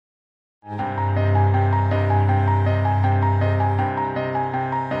Christmas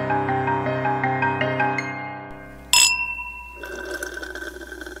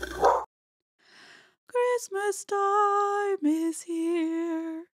time is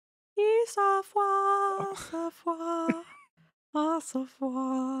here. Hasafwa, Hasafwa,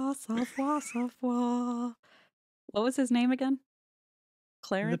 Hasafwa, Hasafwa, Hasafwa. What was his name again?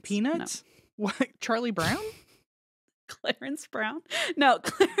 Clarence? The Peanuts? No. What? Charlie Brown? Clarence Brown? No,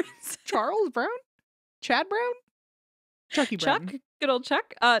 Clarence. Charles Brown? Chad Brown? Chucky Brown. Chuck? Good old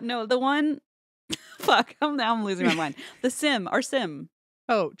Chuck? No, the one. Fuck, I'm losing my mind. The Sim, our Sim.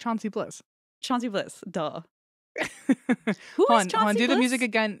 Oh, Chauncey Bliss. Chauncey Bliss, duh. Who is Chauncey Bliss? Do the music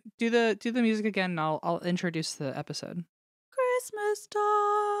again. Do the music again, and I'll introduce the episode. Christmas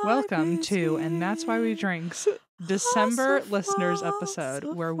time. Welcome to And That's Why We Drinks December listeners episode,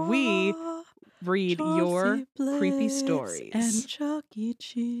 where we read your creepy stories. And Chuck E.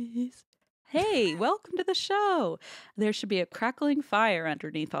 Cheese. Hey, welcome to the show. There should be a crackling fire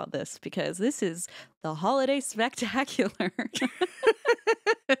underneath all this because this is the holiday spectacular.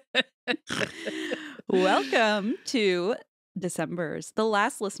 Welcome to December's, the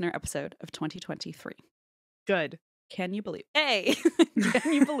last listener episode of 2023. Good. Can you believe it? Hey,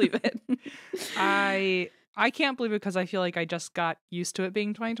 can you believe it? I can't believe it because I feel like I just got used to it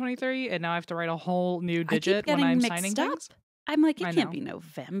being 2023 and now I have to write a whole new digit when I'm signing things. I'm like, it can't be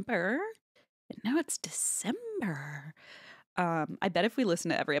November. Now it's December. I bet if we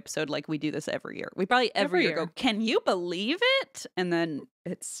listen to every episode like we do this every year, we probably every year go, can you believe it? And then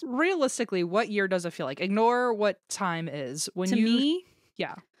it's realistically, what year does it feel like? Ignore what time is. To me,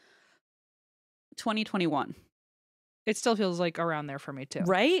 yeah, 2021. It still feels like around there for me too.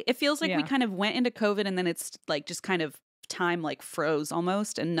 Right? It feels like we kind of went into COVID and then it's like just kind of time like froze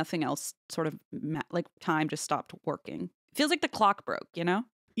almost and nothing else sort of like time just stopped working. It feels like the clock broke, you know?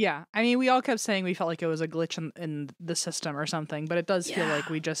 Yeah. I mean, we all kept saying we felt like it was a glitch in the system or something, but it does feel like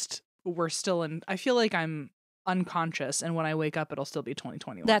we're still in, I feel like I'm unconscious and when I wake up, it'll still be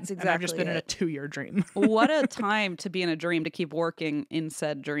 2021. That's exactly and I've just been in a 2-year dream. What a time to be in a dream, to keep working in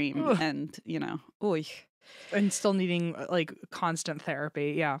said dream. Ugh. And, you know, oy. And still needing like constant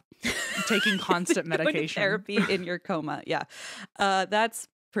therapy. Yeah. Taking constant medication. Therapy in your coma. Yeah. That's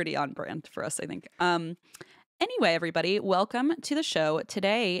pretty on brand for us, I think. Anyway, everybody, welcome to the show.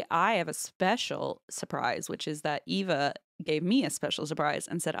 Today, I have a special surprise, which is that Eva gave me a special surprise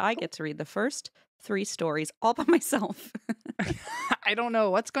and said I get to read the first 3 stories all by myself. I don't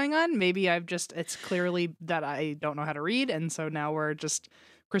know what's going on. Maybe it's clearly that I don't know how to read. And so now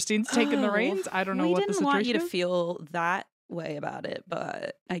Christine's taking the reins. I don't know what the situation is. We didn't want you to feel that way about it,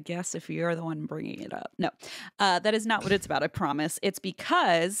 but I guess if you're the one bringing it up. No, that is not what it's about, I promise. It's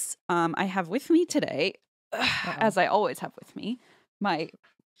because I have with me today, as I always have with me, my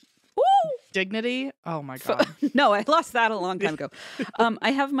dignity. Oh my God. No, I lost that a long time ago.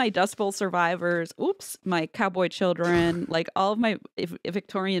 I have my Dust Bowl survivors. Oops. My cowboy children, like all of my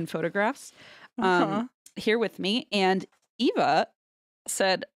Victorian photographs here with me. And Eva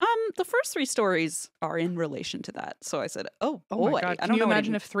said, the first 3 stories are in relation to that. So I said, oh boy, my God. Can you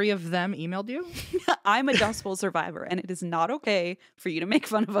imagine if 3 of them emailed you? I'm a Dust Bowl survivor, and it is not okay for you to make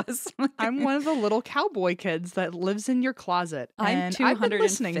fun of us. I'm one of the little cowboy kids that lives in your closet. I've been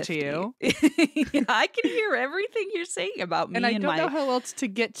listening to you. Yeah, I can hear everything you're saying about me. And I don't know how else to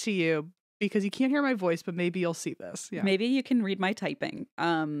get to you because you can't hear my voice, but maybe you'll see this. Yeah. Maybe you can read my typing.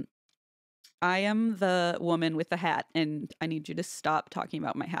 I am the woman with the hat, and I need you to stop talking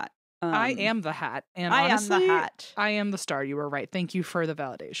about my hat. I am the hat, and honestly, I am the hat. I am the star. You were right. Thank you for the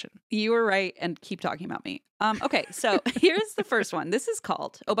validation. You were right, and keep talking about me. Okay, so here's the first one. This is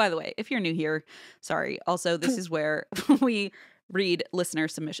called, oh, by the way, if you're new here, sorry. Also, this is where we read listener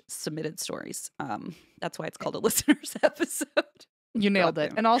submitted stories. That's why it's called a listener's episode. You nailed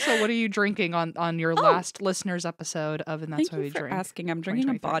it. And also, what are you drinking on your last listener's episode of And That's Why We Drink? Thank you for asking. I'm drinking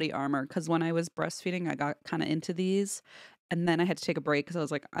a body armor because when I was breastfeeding, I got kind of into these. And then I had to take a break because I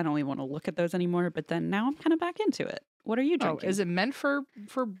was like, I don't even want to look at those anymore. But then now I'm kind of back into it. What are you drinking? Is it meant for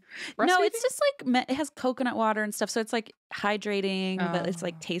breastfeeding? No, it's just like, it has coconut water and stuff. So it's like hydrating, but it's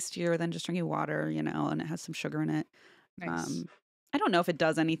like tastier than just drinking water, you know, and it has some sugar in it. Nice. I don't know if it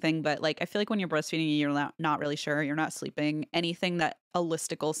does anything, but like I feel like when you're breastfeeding, you're not really sure. You're not sleeping. Anything that a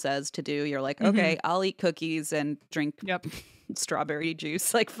listicle says to do, you're like, okay, I'll eat cookies and drink strawberry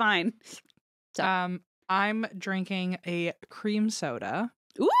juice. Like, fine. So. I'm drinking a cream soda.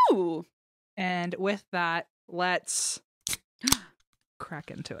 Ooh. And with that, let's crack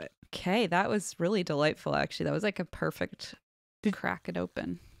into it. Okay, that was really delightful, actually. That was like a perfect crack it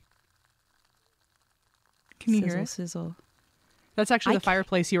open. Can you hear it? Sizzle. That's actually the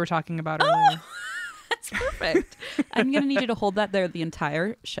fireplace you were talking about earlier. Oh, that's perfect. I'm going to need you to hold that there the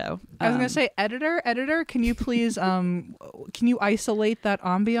entire show. I was going to say, editor, can you please, can you isolate that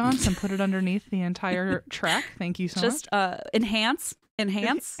ambiance and put it underneath the entire track? Thank you so much. Just enhance.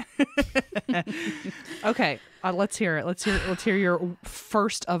 Okay, let's hear it. Let's hear your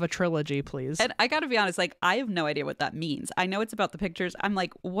first of a trilogy, please. And I gotta be honest, like, I have no idea what that means. I know it's about the pictures. I'm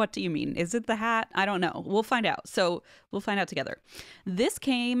like, what do you mean? Is it the hat? I don't know. We'll find out. So we'll find out together. This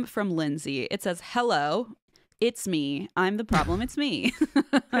came from Lindsay. It says, hello, it's me. I'm the problem. It's me.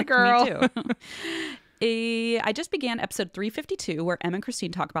 Hi, girl. Me too. I just began episode 352 where Em and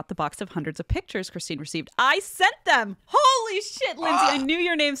Christine talk about the box of hundreds of pictures Christine received. I sent them. Holy shit, Lindsay. I knew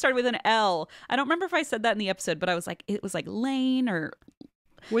your name started with an L. I don't remember if I said that in the episode, but I was like, it was like Lane or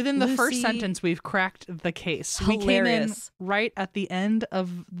within the Lucy. first sentence, we've cracked the case. Hilarious. We came in right at the end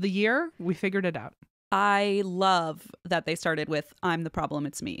of the year. We figured it out. I love that they started with I'm the problem,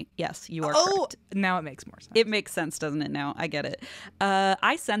 it's me. Yes, you are correct. Now it makes more sense. It makes sense, doesn't it now? I get it.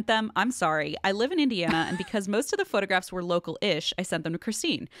 I sent them. I'm sorry. I live in Indiana, and because most of the photographs were local-ish, I sent them to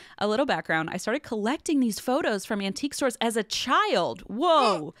Christine. A little background. I started collecting these photos from antique stores as a child.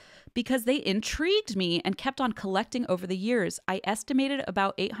 Whoa. Because they intrigued me and kept on collecting over the years. I estimated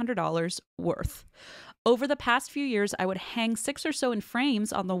about $800 worth. Over the past few years, I would hang 6 or so in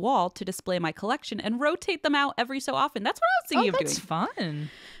frames on the wall to display my collection and rotate them out every so often. That's what I was thinking of doing. That's fun.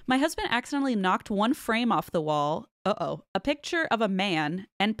 My husband accidentally knocked one frame off the wall. A picture of a man,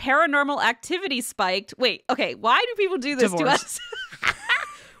 and paranormal activity spiked. Wait, okay, why do people do this to us?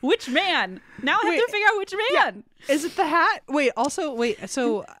 Which man? Now I have to figure out which man. Yeah. Is it the hat? Wait,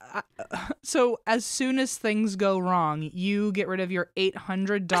 so as soon as things go wrong, you get rid of your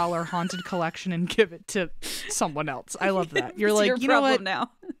 $800 haunted collection and give it to someone else. I love that. You're like, you know what?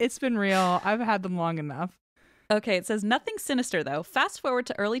 Now. It's been real. I've had them long enough. Okay, it says nothing sinister though. Fast forward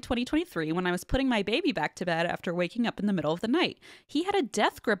to early 2023 when I was putting my baby back to bed after waking up in the middle of the night. He had a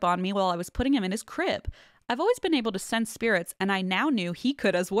death grip on me while I was putting him in his crib. I've always been able to sense spirits, and I now knew he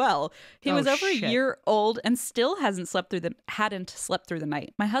could as well. He was over a year old and still hadn't slept through the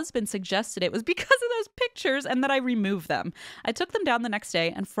night. My husband suggested it was because of those pictures and that I remove them. I took them down the next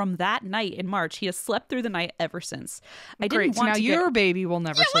day, and from that night in March, he has slept through the night ever since. Great. So now your baby will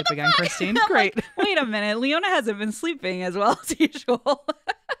never sleep again, Christine. Great. Like, wait a minute. Leona hasn't been sleeping as well as usual.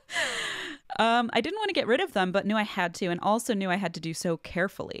 I didn't want to get rid of them, but knew I had to, and also knew I had to do so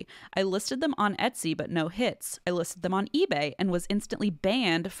carefully. I listed them on Etsy, but no hits. I listed them on eBay and was instantly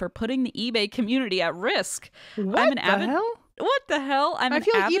banned for putting the eBay community at risk. What the hell? What the hell? I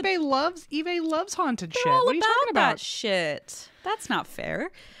feel like eBay loves haunted shit. All what are you talking about? That shit. That's not fair.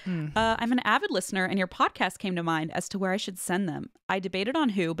 I'm an avid listener, and your podcast came to mind as to where I should send them. I debated on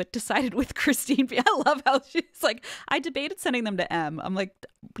who, but decided with Christine. I love how she's like, I debated sending them to M. I'm like,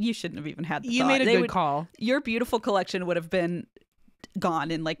 you shouldn't have even had the You thought. made a good call. Your beautiful collection would have been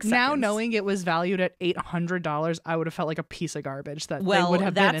gone in like seconds. Now knowing it was valued at $800, I would have felt like a piece of garbage that they would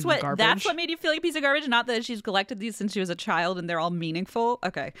have been in garbage. That's what made you feel like a piece of garbage, not that she's collected these since she was a child and they're all meaningful.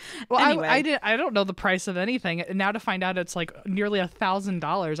 Okay. Well, anyway. I don't know the price of anything. And now to find out it's like nearly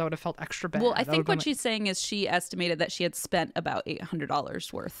 $1,000, I would have felt extra bad. Well, I think what she's saying is she estimated that she had spent about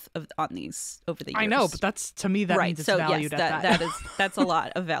 $800 worth on these over the years. I know, but that's, to me, that means it's valued at that. That's a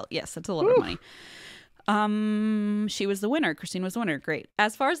lot of value. Yes, that's a lot of money. She was the winner. Christine was the winner. Great.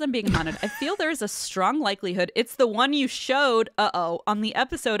 As far as them being haunted, I feel there is a strong likelihood it's the one you showed, on the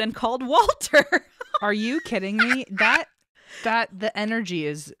episode and called Walter. Are you kidding me? That the energy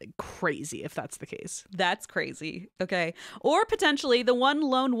is crazy if that's the case. That's crazy. Okay. Or potentially the one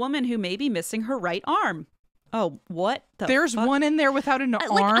lone woman who may be missing her right arm. Oh, what the There's fuck? One in there without an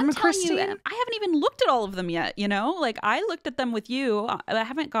arm, Christine? I haven't even looked at all of them yet, you know? Like, I looked at them with you. I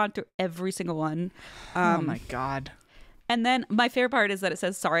haven't gone through every single one. Oh, my God. And then my favorite part is that it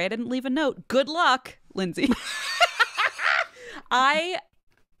says, sorry, I didn't leave a note. Good luck, Lindsay.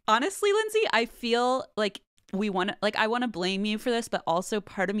 Honestly, Lindsay, I feel like I want to blame you for this, but also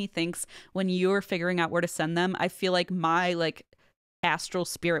part of me thinks when you're figuring out where to send them, I feel like my, astral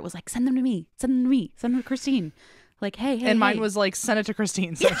spirit was like, send them to me, send them to me, send them to Christine. Like, hey. And mine was like, send it to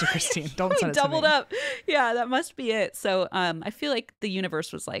Christine, send it to Christine. Don't send it to me. Doubled up. Yeah, that must be it. So I feel like the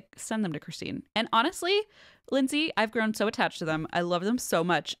universe was like, send them to Christine. And honestly, Lindsay, I've grown so attached to them. I love them so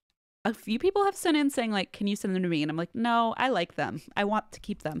much. A few people have sent in saying, like, can you send them to me? And I'm like, no, I like them. I want to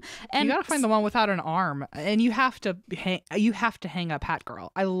keep them. And you gotta find the one without an arm, and you have to hang up Hat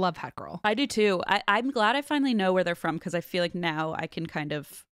Girl. I love Hat Girl. I do too. I'm glad I finally know where they're from, because I feel like now I can kind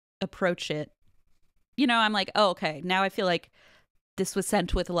of approach it. You know, I'm like, oh, okay. Now I feel like this was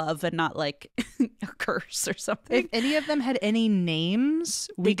sent with love and not like a curse or something. If any of them had any names,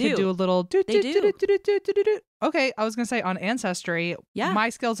 we They could do. do a little They do. Okay, I was gonna say on Ancestry, Yeah. my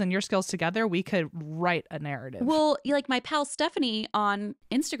skills and your skills together, we could write a narrative. Well, like my pal Stephanie on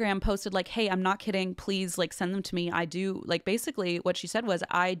Instagram posted like, hey, I'm not kidding. Please like send them to me. I do like basically what she said was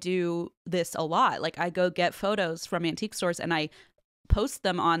I do this a lot. Like I go get photos from antique stores and I post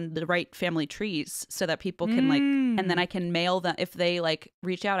them on the right family trees so that people can like, and then I can mail them if they like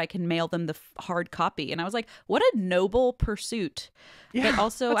reach out, I can mail them the hard copy. And I was like, what a noble pursuit. Yeah, but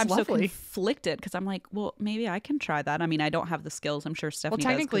also that's I'm so lovely. conflicted because I'm like, well, maybe I can try that. I mean, I don't have the skills. I'm sure Stephanie Well,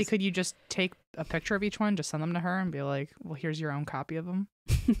 technically, does. could you just take a picture of each one, just send them to her and be like, well, here's your own copy of them?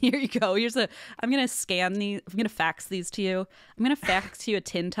 Here you go. I'm going to scan these. I'm going to fax these to you. I'm going to fax you a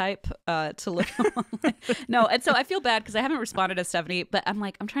tintype to look online. No, and so I feel bad because I haven't responded to Stephanie, but I'm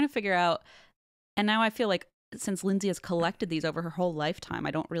like, I'm trying to figure out. And now I feel like since Lindsay has collected these over her whole lifetime,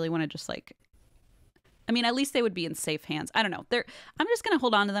 I don't really want to just like, I mean, at least they would be in safe hands. I don't know. I'm just going to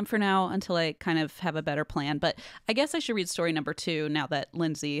hold on to them for now until I kind of have a better plan. But I guess I should read story number 2 now that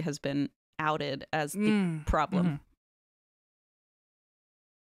Lindsay has been outed as the problem. Mm-hmm.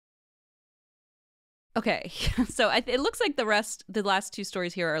 Okay, so it looks like the last 2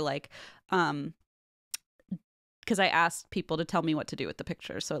 stories here are like, because I asked people to tell me what to do with the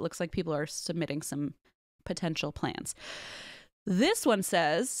pictures. So it looks like people are submitting some potential plans. This one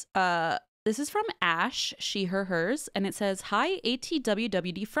says, this is from Ash, she, her, hers, and it says, hi,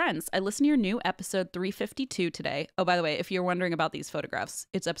 ATWWD friends. I listened to your new episode 352 today. Oh, by the way, if you're wondering about these photographs,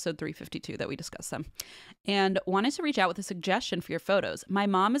 it's episode 352 that we discussed them. And wanted to reach out with a suggestion for your photos. My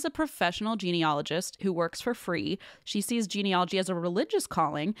mom is a professional genealogist who works for free. She sees genealogy as a religious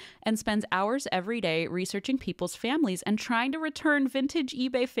calling and spends hours every day researching people's families and trying to return vintage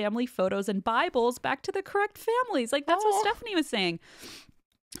eBay family photos and Bibles back to the correct families. Like, that's what Stephanie was saying.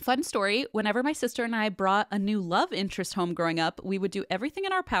 Fun story, whenever my sister and I brought a new love interest home growing up, we would do everything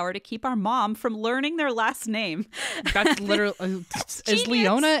in our power to keep our mom from learning their last name. That's literally... Is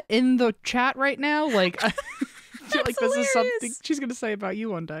Leona in the chat right now? Like, I feel like this is something she's going to say about you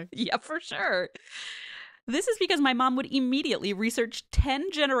one day. Yeah, for sure. This is because my mom would immediately research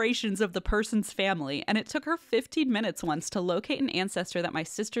 10 generations of the person's family, and it took her 15 minutes once to locate an ancestor that my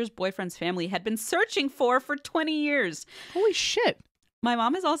sister's boyfriend's family had been searching for 20 years. Holy shit. My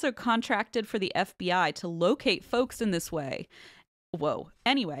mom is also contracted for the FBI to locate folks in this way. Whoa.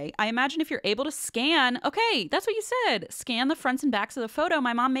 Anyway, I imagine if you're able to scan, okay, that's what you said, scan the fronts and backs of the photo,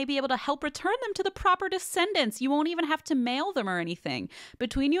 my mom may be able to help return them to the proper descendants. You won't even have to mail them or anything.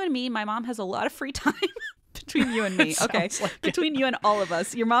 Between you and me, my mom has a lot of free time. Between you and me, okay. Between you and all of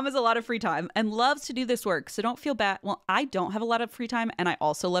us, your mom has a lot of free time and loves to do this work. So don't feel bad. Well, I don't have a lot of free time and I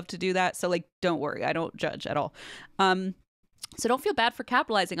also love to do that. So like, don't worry. I don't judge at all. So don't feel bad for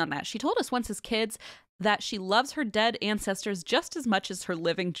capitalizing on that. She told us once as kids that she loves her dead ancestors just as much as her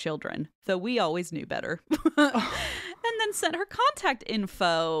living children, though we always knew better. And then sent her contact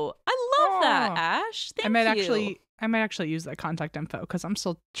info. I love that, Ash. Thank you. I might actually use that contact info because I'm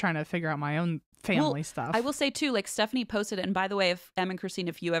still trying to figure out my own family stuff. I will say too, like Stephanie posted it, and by the way, if Em and Christine,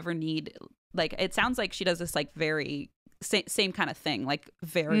 if you ever need, like, it sounds like she does this like very same kind of thing, like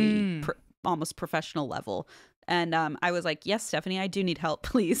very almost professional level. And I was like, yes, Stephanie, I do need help,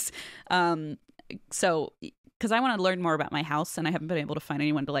 please. So, because I want to learn more about my house and I haven't been able to find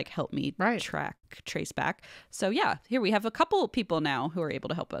anyone to like help me trace back. So yeah, here we have a couple people now who are able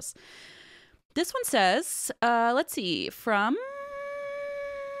to help us. This one says, let's see, from,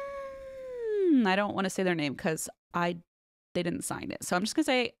 I don't want to say their name because they didn't sign it. So I'm just going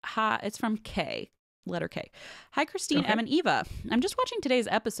to say, hi, it's from K. Letter K. Hi, Christine, Em, and Eva. I'm just watching today's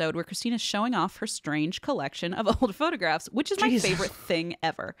episode where Christine is showing off her strange collection of old photographs, which is my favorite thing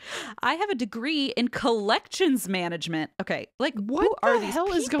ever. I have a degree in collections management. Okay, like what who are the these hell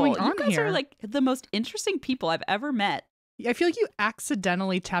people? is going on You guys here? are like the most interesting people I've ever met. I feel like you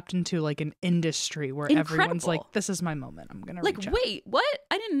accidentally tapped into like an industry where everyone's like, this is my moment. I'm going to like, reach out. wait, what?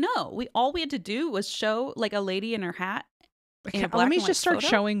 I didn't know. All we had to do was show like a lady in her hat. Let me just start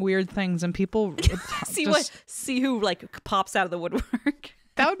showing weird things and people see who like pops out of the woodwork.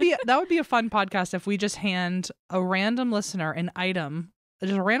 That would be a fun podcast if we just hand a random listener an item,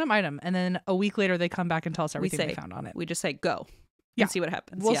 just a random item, and then a week later they come back and tell us everything they found on it. We just say go. Yeah. And see what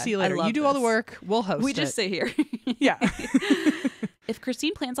happens. We'll see you later. You do all the work. We'll host it. We just sit here. Yeah. If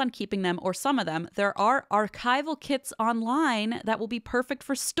Christine plans on keeping them or some of them, there are archival kits online that will be perfect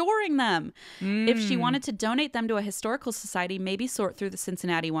for storing them. If she wanted to donate them to a historical society, maybe sort through the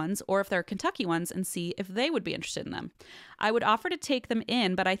Cincinnati ones, or if there are Kentucky ones, and see if they would be interested in them. I would offer to take them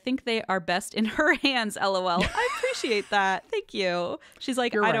in, but I think they are best in her hands, LOL. I appreciate that. Thank you. She's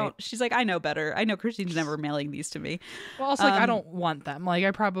like, she's like, I know better. I know Christine's never mailing these to me. Well, it's like, I don't want them. Like,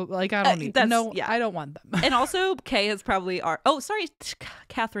 I probably, like, I don't need them. No, I don't want them. And also, Kay has probably, oh, sorry,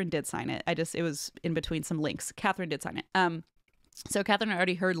 Catherine did sign it. It was in between some links. Catherine did sign it. So Catherine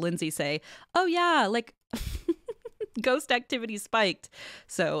already heard Lindsay say, oh yeah, like ghost activity spiked.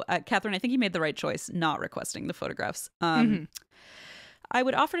 So Catherine, I think you made the right choice not requesting the photographs. I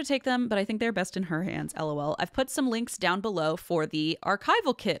would offer to take them, but I think they're best in her hands, LOL. I've put some links down below for the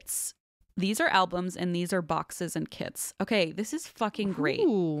archival kits. These are albums and these are boxes and kits. Okay, this is fucking great.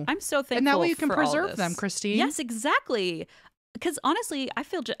 Ooh. I'm so thankful. And that way you can for preserve them, Christine. Yes, exactly. Because honestly,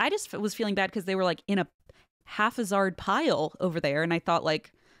 I just was feeling bad because they were like in a haphazard pile over there, and I thought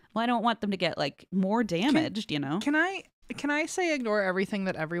like, well, I don't want them to get like more damaged, you know? Can I say ignore everything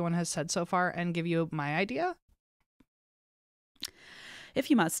that everyone has said so far and give you my idea? If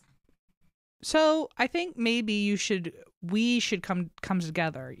you must. So I think maybe we should come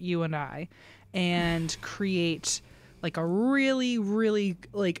together, you and I, and create like a really, really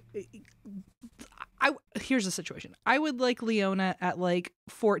like. Here's the situation. I would like Leona at like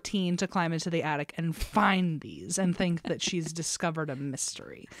 14 to climb into the attic and find these and think that she's discovered a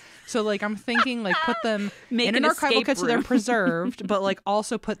mystery. So like I'm thinking like put them in an archival kit so they're preserved, but like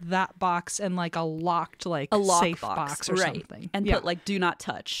also put that box in like a locked safe box or something. And put like do not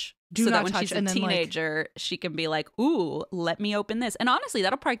touch. So that when she's a teenager, she can be like, ooh, let me open this. And honestly,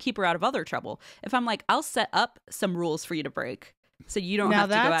 that'll probably keep her out of other trouble. If I'm like, I'll set up some rules for you to break so you don't have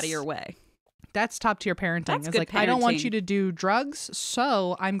to go out of your way. That's top tier parenting. It's like, I don't want you to do drugs,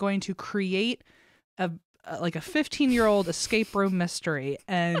 so I'm going to create a 15-year-old escape room mystery,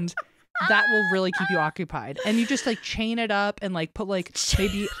 and that will really keep you occupied. And you just like chain it up and like put like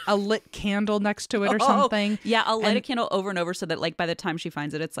maybe a lit candle next to it or something. Yeah, I'll light a candle over and over so that like by the time she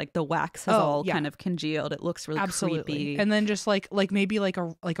finds it, it's like the wax has all kind of congealed. It looks really creepy. And then just like maybe like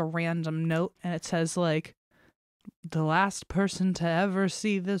a random note, and it says like, the last person to ever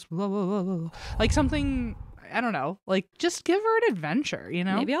see this, blah, blah, blah, blah. Like something, I don't know, like just give her an adventure, you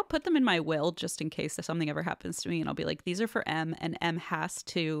know? Maybe I'll put them in my will just in case if something ever happens to me, and I'll be like, these are for M, and M has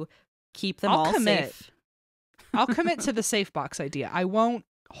to keep them safe. I'll commit to the safe box idea. I won't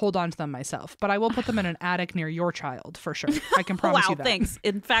hold on to them myself, but I will put them in an attic near your child for sure. I can promise you that. Thanks.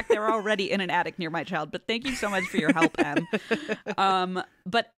 In fact, they're already in an attic near my child, but thank you so much for your help, M.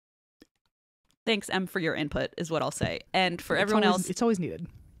 But thanks, Em, for your input is what I'll say. And for everyone else, it's always needed.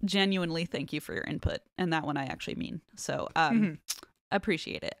 Genuinely, thank you for your input. And that one I actually mean. So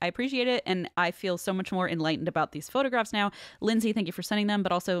appreciate it. I appreciate it. And I feel so much more enlightened about these photographs now. Lindsay, thank you for sending them,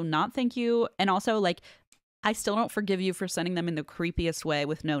 but also not thank you. And also, like, I still don't forgive you for sending them in the creepiest way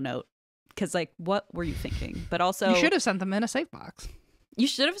with no note. Because, like, what were you thinking? But also, you should have sent them in a safe box. You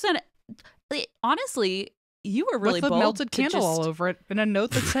should have sent it. Honestly, you were really bold. With a melted candle all over it and a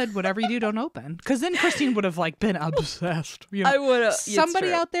note that said, whatever you do, don't open. Because then Christine would have like been obsessed. You know? I would have.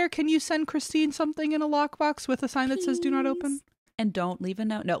 Somebody out there, can you send Christine something in a lockbox with a sign that says do not open? And don't leave a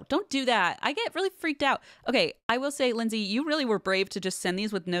note. No, don't do that. I get really freaked out. Okay, I will say, Lindsay, you really were brave to just send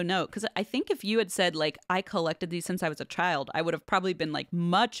these with no note. Because I think if you had said, like, I collected these since I was a child, I would have probably been like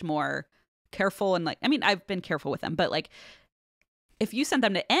much more careful. And like, I mean, I've been careful with them, but like, if you sent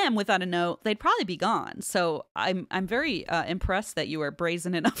them to M without a note, they'd probably be gone. So I'm very impressed that you were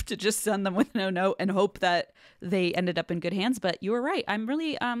brazen enough to just send them with no note and hope that they ended up in good hands. But you were right. I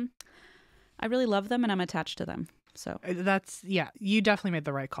really love them and I'm attached to them. So you definitely made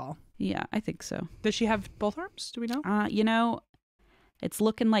the right call. Yeah, I think so. Does she have both arms? Do we know? It's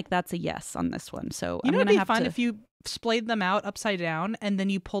looking like that's a yes on this one. So it'd be fun if you splayed them out upside down and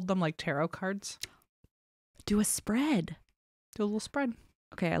then you pulled them like tarot cards. Do a spread. Do a little spread.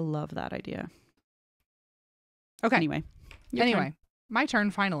 Okay, I love that idea. Okay. Anyway, my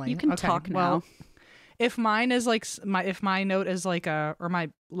turn finally. You can talk now. Well, if mine is like if my note is like or my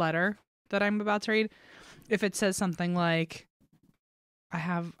letter that I'm about to read, if it says something like, I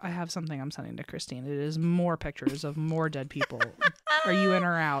have something I'm sending to Christine. It is more pictures of more dead people. Are you in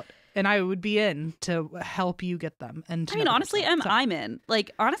or out? And I would be in to help you get them. And I mean, honestly, I'm in.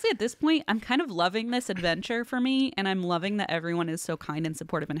 Like, honestly, at this point, I'm kind of loving this adventure for me. And I'm loving that everyone is so kind and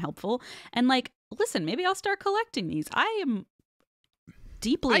supportive and helpful. And like, listen, maybe I'll start collecting these. I am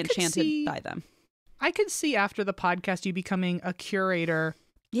deeply enchanted by them. I could see after the podcast you becoming a curator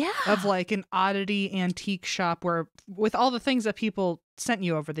Yeah. Of like an oddity antique shop where with all the things that people sent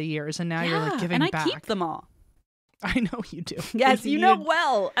you over the years, and now you're like giving and I back. keep them all. I know you do. Yes, you know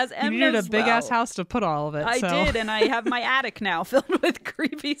well. As M you needed knows a big ass well. house to put all of it. I so. did, and I have my attic now filled with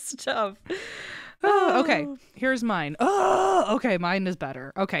creepy stuff. Okay, here's mine. Oh, okay, mine is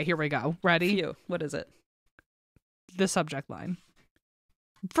better. Okay, here we go. Ready? Phew. What is it? The subject line.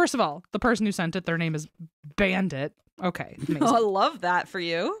 First of all, the person who sent it, their name is Bandit. Okay, amazing. Oh, I love that for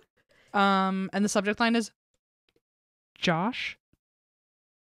you. And the subject line is Josh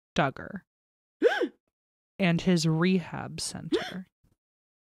Duggar and his rehab center.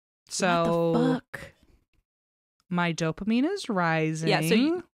 So, what the fuck? My dopamine is rising. Yeah,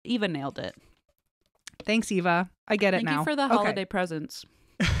 so Eva nailed it. Thanks, Eva. I get it now. Thank you for the holiday presents.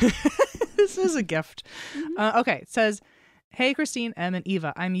 This is a gift. Okay, it says, "Hey, Christine, Em, and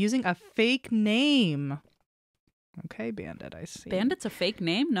Eva. I'm using a fake name." Okay, Bandit, I see. Bandit's a fake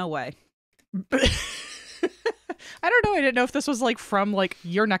name? No way. I don't know. I didn't know if this was like from like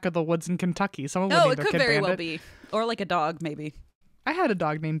your neck of the woods in Kentucky. Someone would Oh, name it their could kid very Bandit. well be. Or like a dog, maybe. I had a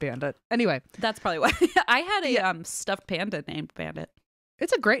dog named Bandit. Anyway. That's probably why. I had a stuffed panda named Bandit.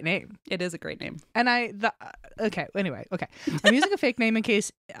 It's a great name. It is a great name. And okay. I'm using a fake name in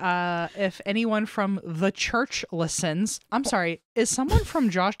case if anyone from the church listens. I'm sorry. Is someone from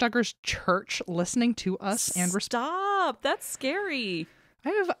Josh Duggar's church listening to us? And Stop. That's scary.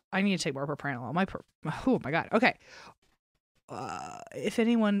 I need to take more propranolol. Oh my God. Okay. If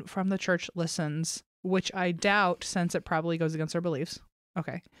anyone from the church listens, which I doubt since it probably goes against their beliefs.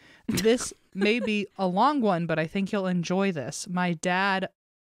 Okay. This may be a long one, but I think you'll enjoy this. My dad's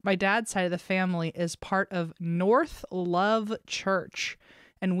side of the family is part of North Love Church,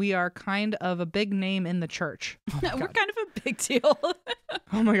 and we are kind of a big name in the church. Oh We're kind of a big deal.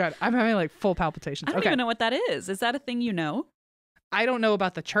 Oh my God. I'm having like full palpitations. I don't even know what that is. Is that a thing you know? I don't know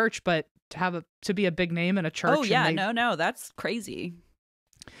about the church, but to be a big name in a church. Oh yeah, no, that's crazy.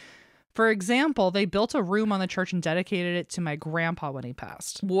 For example, they built a room on the church and dedicated it to my grandpa when he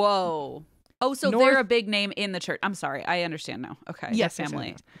passed. Whoa. Oh, so they're a big name in the church. I'm sorry. I understand now. Okay. Yes, family.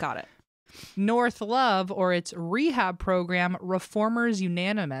 yes. Got it. North Love, or its rehab program, Reformers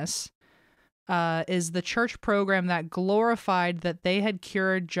Unanimous, is the church program that glorified that they had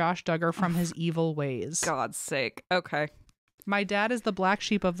cured Josh Duggar from his evil ways. God's sake. Okay. My dad is the black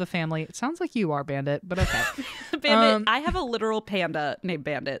sheep of the family. It sounds like you are, Bandit, but okay. Bandit, I have a literal panda named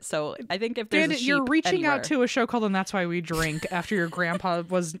Bandit, so I think if there's Bandit, a sheep you're reaching anywhere... out to a show called And That's Why We Drink after your grandpa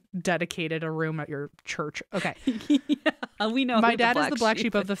was dedicated a room at your church. Okay. Yeah, we know My dad is the black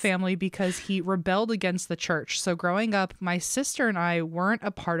sheep of the family because he rebelled against the church. So growing up, my sister and I weren't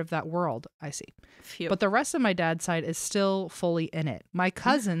a part of that world. I see. Phew. But the rest of my dad's side is still fully in it. My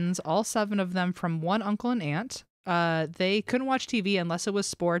cousins, all 7 of them from one uncle and aunt, they couldn't watch TV unless it was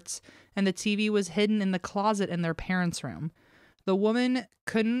sports, and the TV was hidden in the closet in their parents' room. The woman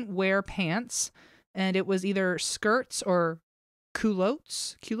couldn't wear pants, and it was either skirts or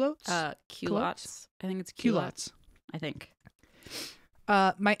culottes. Culottes? Culottes. I think it's Culottes. I think.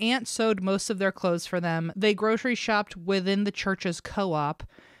 My aunt sewed most of their clothes for them. They grocery shopped within the church's co-op.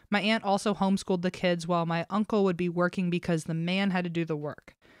 My aunt also homeschooled the kids while my uncle would be working because the man had to do the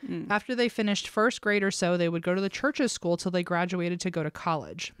work. After they finished first grade or so, they would go to the church's school till they graduated to go to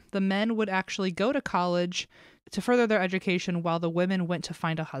college. The men would actually go to college to further their education while the women went to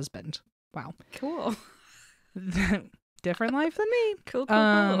find a husband. Wow. Cool. Different life than me.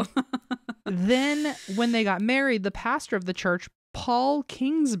 Cool. Then when they got married, the pastor of the church, Paul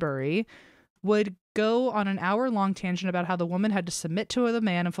Kingsbury, would go on an hour-long tangent about how the woman had to submit to the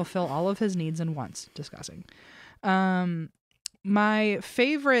man and fulfill all of his needs and wants. Disgusting. My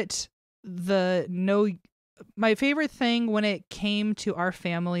favorite thing when it came to our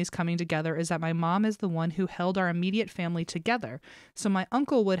families coming together is that my mom is the one who held our immediate family together. So my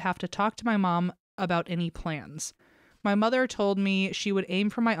uncle would have to talk to my mom about any plans. My mother told me she would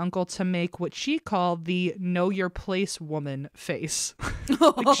aim for my uncle to make what she called the know your place woman face.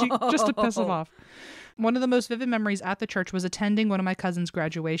 Just to piss him off. One of the most vivid memories at the church was attending one of my cousin's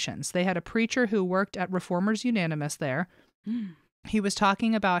graduations. They had a preacher who worked at Reformers Unanimous there. He was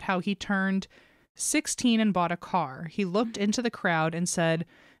talking about how he turned 16 and bought a car. He looked into the crowd and said,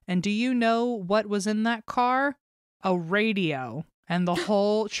 "And do you know what was in that car? A radio." And the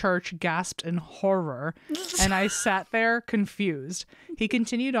whole church gasped in horror, and I sat there confused. He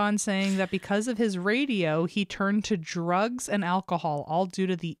continued on saying that because of his radio, he turned to drugs and alcohol, all due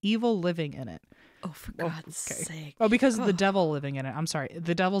to the evil living in it. Oh, for God's sake. Oh, because of the devil living in it. I'm sorry.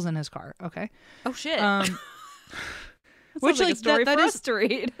 The devil's in his car. Okay. Oh, shit. Which like a story for us to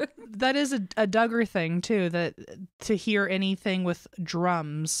read. That is a Duggar thing too. That to hear anything with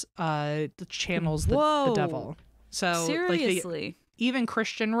drums, channels the devil. So seriously, like even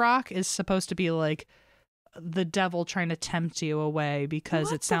Christian rock is supposed to be like the devil trying to tempt you away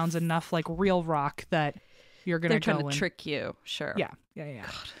because it sounds enough like real rock that you're gonna They're trying to trick you. Sure. Yeah. God.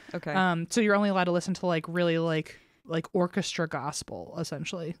 Okay. So you're only allowed to listen to like really like orchestra gospel,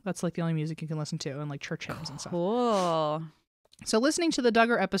 essentially. That's like the only music you can listen to, and like church hymns and stuff. Cool. So listening to the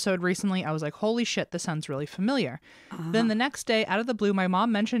Duggar episode recently, I was like, holy shit, this sounds really familiar. Then the next day, out of the blue, my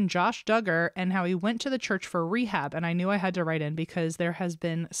mom mentioned Josh Duggar and how he went to the church for rehab, and I knew I had to write in because there has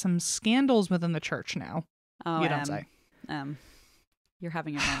been some scandals within the church now. Oh, you don't say. You're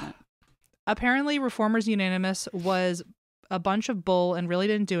having a moment. Apparently, Reformers Unanimous was a bunch of bull and really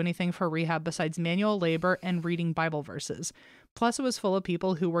didn't do anything for rehab besides manual labor and reading Bible verses. Plus, it was full of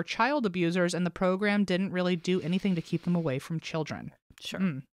people who were child abusers, and the program didn't really do anything to keep them away from children. Sure.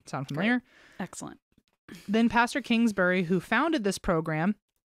 Sound familiar? Great. Excellent. Then Pastor Kingsbury, who founded this program,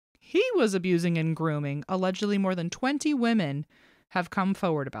 he was abusing and grooming. Allegedly, more than 20 women have come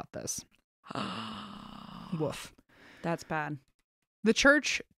forward about this. Woof. That's bad. The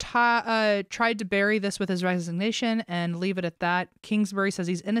church tried to bury this with his resignation and leave it at that. Kingsbury says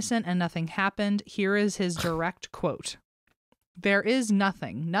he's innocent and nothing happened. Here is his direct quote. There is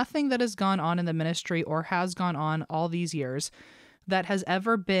nothing that has gone on in the ministry or has gone on all these years that has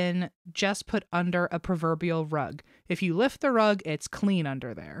ever been just put under a proverbial rug. If you lift the rug, it's clean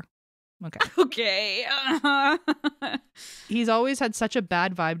under there. Okay. He's always had such a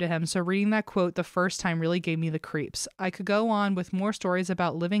bad vibe to him, so reading that quote the first time really gave me the creeps. I could go on with more stories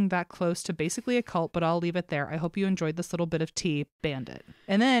about living that close to basically a cult, but I'll leave it there. I hope you enjoyed this little bit of tea, Bandit.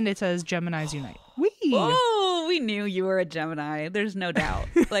 And then it says Geminis Unite. Oh, we knew you were a Gemini. There's no doubt.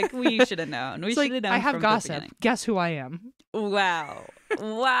 Like, we should have known. We should have known. I have from gossip. the beginning. Guess who I am? Wow.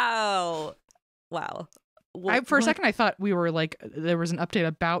 For a second, I thought we were like, there was an update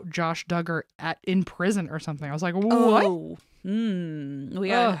about Josh Duggar in prison or something. I was like, what? Oh, we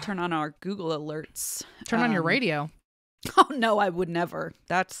gotta turn on our Google alerts. Turn on your radio. Oh, no, I would never.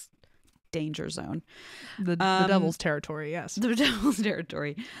 That's danger zone. The devil's territory, yes. The devil's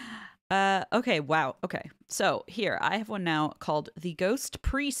territory. Okay, wow. Okay. So here, I have one now called The Ghost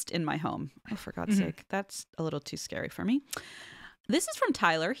Priest in My Home. Oh, for God's sake. That's a little too scary for me. This is from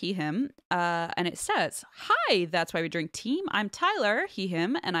Tyler, he, him, and it says, "Hi, that's why we drink tea. I'm Tyler, he,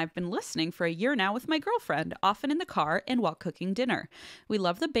 him, and I've been listening for a year now with my girlfriend, often in the car and while cooking dinner. We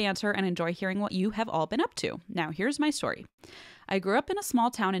love the banter and enjoy hearing what you have all been up to. Now, here's my story. I grew up in a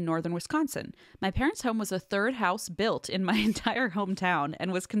small town in northern Wisconsin. My parents' home was the third house built in my entire hometown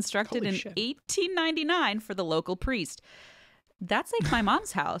and was constructed in 1899 for the local priest. That's like my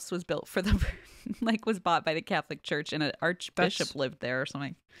mom's house was built for the, was bought by the Catholic Church and an archbishop lived there or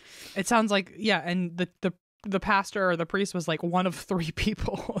something. It sounds like, yeah, and the pastor or the priest was like one of 3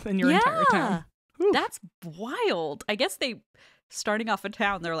 people in your entire town. Whew. That's wild. I guess starting off a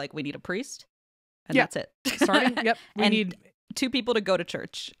town, they're like, we need a priest, and that's it. We need 2 people to go to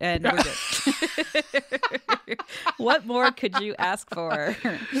church, and we're good. What more could you ask for?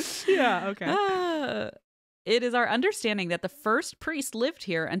 Yeah, okay. It is our understanding that the first priest lived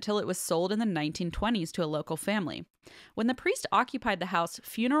here until it was sold in the 1920s to a local family. When the priest occupied the house,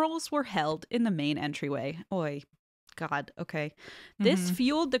 funerals were held in the main entryway. Oy, God, okay. This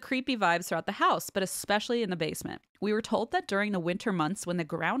fueled the creepy vibes throughout the house, but especially in the basement. We were told that during the winter months when the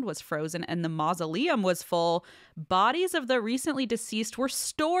ground was frozen and the mausoleum was full, bodies of the recently deceased were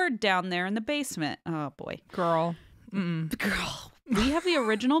stored down there in the basement. Oh, boy. Girl. Girl. We have the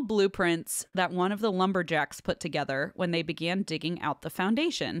original blueprints that one of the lumberjacks put together when they began digging out the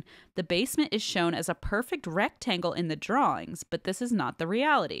foundation. The basement is shown as a perfect rectangle in the drawings, but this is not the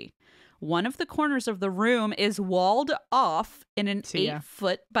reality. One of the corners of the room is walled off in an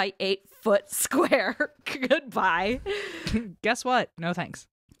 8-foot by 8-foot square. Goodbye. Guess what? No thanks.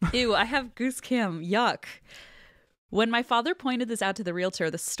 Ew, I have goose cam. Yuck. When my father pointed this out to the realtor,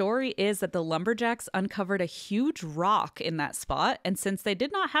 the story is that the lumberjacks uncovered a huge rock in that spot, and since they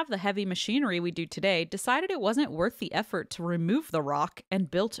did not have the heavy machinery we do today, decided it wasn't worth the effort to remove the rock and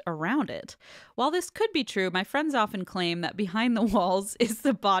built around it. While this could be true, my friends often claim that behind the walls is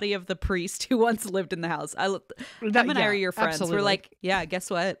the body of the priest who once lived in the house. Them and I are your friends. Absolutely. We're like, yeah, guess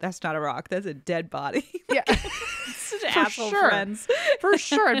what? That's not a rock. That's a dead body. Yeah. Such asshole friends. For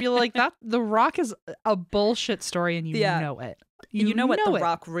sure. I'd be like, that the rock is a bullshit story and you know it. You know what the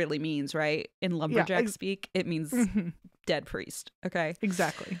rock really means, right? In lumberjack speak, it means dead priest. Okay.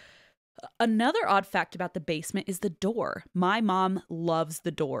 Exactly. Another odd fact about the basement is the door. My mom loves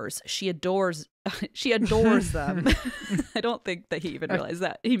the doors. She adores them. I don't think that he even realized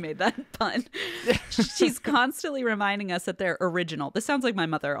that he made that pun. She's constantly reminding us that they're original. This sounds like my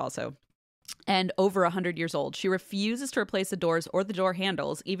mother also. And over 100 years old. She refuses to replace the doors or the door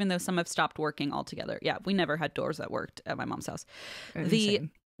handles, even though some have stopped working altogether. Yeah, we never had doors that worked at my mom's house.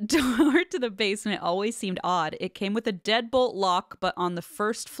 Insane. The door to the basement always seemed odd. It came with a deadbolt lock, but on the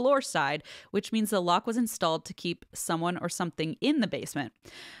first floor side, which means the lock was installed to keep someone or something in the basement.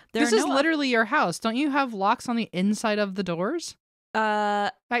 This is literally your house. Don't you have locks on the inside of the doors?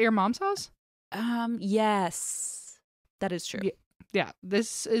 At your mom's house? Yes. That is true. Yeah,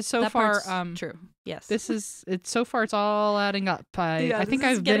 this is so far true. Yes. It's so far it's all adding up. I think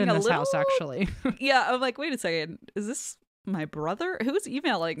I've been in this house actually. Yeah, I'm like, wait a second. Is this my brother? Who's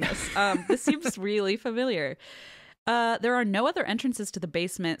emailing this? This seems really familiar. There are no other entrances to the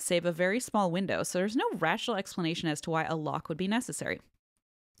basement save a very small window, so there's no rational explanation as to why a lock would be necessary.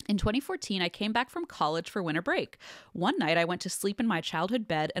 In 2014, I came back from college for winter break. One night, I went to sleep in my childhood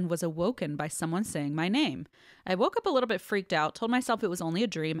bed and was awoken by someone saying my name. I woke up a little bit freaked out, told myself it was only a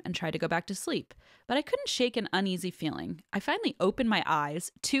dream, and tried to go back to sleep. But I couldn't shake an uneasy feeling. I finally opened my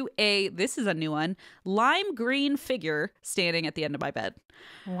eyes to this is a new one, lime green figure standing at the end of my bed.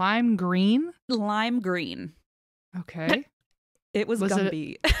 Lime green? Lime green. Okay. It was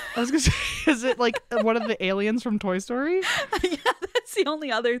Gumby. I was going to say, is it like one of the aliens from Toy Story? Yeah, that's the only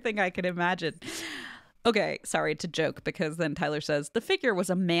other thing I can imagine. Okay, sorry to joke, because then Tyler says, the figure was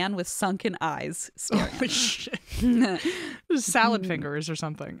a man with sunken eyes staring at shit. It was salad fingers or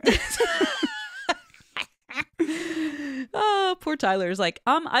something. Oh, poor Tyler's like,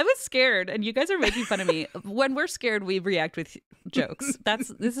 I was scared and you guys are making fun of me. When we're scared, we react with jokes.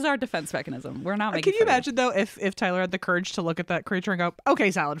 This is our defense mechanism. We're not making Can you imagine though if Tyler had the courage to look at that creature and go,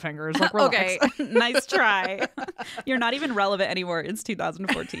 okay, salad fingers, like relax. Okay, nice try. You're not even relevant anymore. It's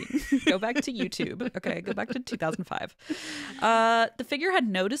 2014. Go back to YouTube. Okay, go back to 2005. The figure had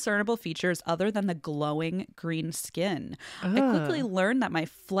no discernible features other than the glowing green skin. I quickly learned that my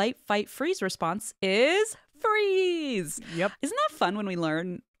flight, fight, freeze response is freeze. Yep. Isn't that fun when we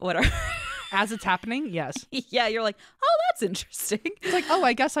learn what our as it's happening? Yes. Yeah, you're like, oh, that's interesting. It's like, oh,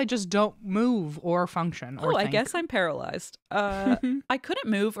 I guess I just don't move or function or think. I guess I'm paralyzed. I couldn't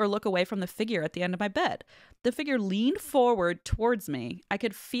move or look away from the figure at the end of my bed. The figure leaned forward towards me. I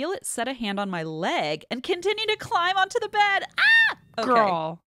could feel it set a hand on my leg and continue to climb onto the bed. Ah! Okay.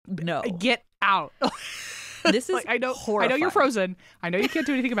 Girl, no. Get out. This is like, I know horrifying. you're frozen. I know you can't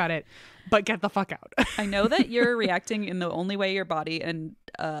do anything about it, but get the fuck out. I know that you're reacting in the only way your body and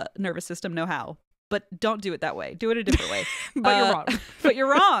nervous system know how, but don't do it that way. Do it a different way. But you're wrong. But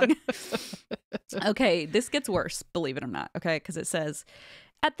you're wrong. Okay, this gets worse, believe it or not. Okay, because it says,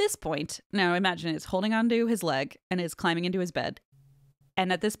 at this point, now imagine it's holding onto his leg and is climbing into his bed.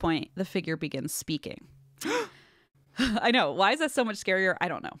 And at this point, the figure begins speaking. I know. Why is that so much scarier? I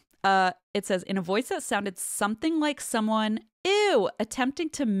don't know. It says, in a voice that sounded something like someone, attempting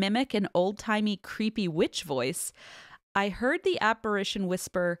to mimic an old-timey creepy witch voice, I heard the apparition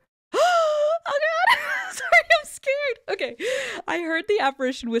whisper, oh God, sorry, I'm scared. Okay. I heard the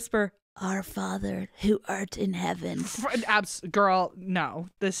apparition whisper, our Father who art in heaven. Girl, no,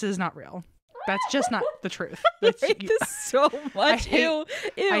 this is not real. That's just not the truth. I hate this so much. Ew.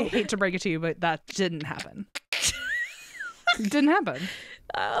 I hate to break it to you, but that didn't happen. It didn't happen.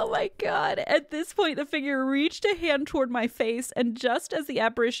 Oh my God. At this point, the figure reached a hand toward my face, and just as the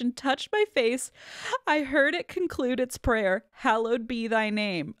apparition touched my face, I heard it conclude its prayer, hallowed be thy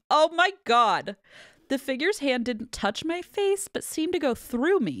name. Oh my God. The figure's hand didn't touch my face, but seemed to go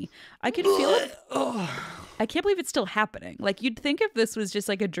through me. I could feel it. I can't believe it's still happening. Like, you'd think if this was just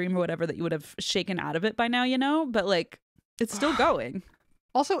like a dream or whatever that you would have shaken out of it by now, you know? But like, it's still going.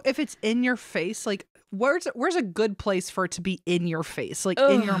 Also, if it's in your face, like, where's a good place for it to be in your face? Like,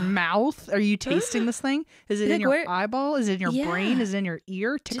 in your mouth? Are you tasting this thing? Is it in your eyeball? Is it in your brain? Is it in your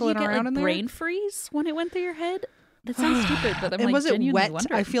ear? Tickling around in there? Brain freeze when it went through your head? That sounds stupid, but I'm and like, was it genuinely wet?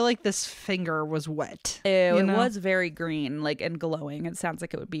 wondering. I feel like this finger was wet. It was very green, like, and glowing. It sounds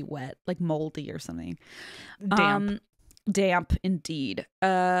like it would be wet, like moldy or something. Damp indeed.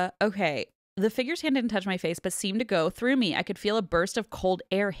 Okay. The figure's hand didn't touch my face, but seemed to go through me. I could feel a burst of cold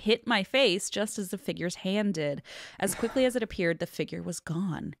air hit my face, just as the figure's hand did. As quickly as it appeared, the figure was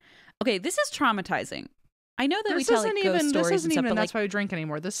gone. Okay, this is traumatizing. I know that we tell like ghost stories this isn't and stuff, even but that's like, why we drink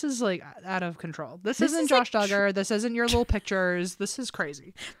anymore. This is like out of control. This isn't Josh Duggar. This isn't your little pictures. This is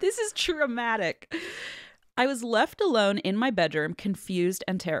crazy. This is traumatic. I was left alone in my bedroom, confused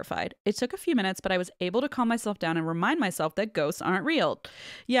and terrified. It took a few minutes, but I was able to calm myself down and remind myself that ghosts aren't real.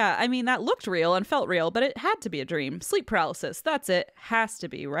 Yeah, I mean, that looked real and felt real, but it had to be a dream. Sleep paralysis, that's it. Has to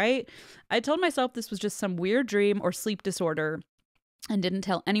be, right? I told myself this was just some weird dream or sleep disorder and didn't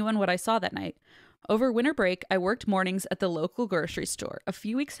tell anyone what I saw that night. Over winter break, I worked mornings at the local grocery store. A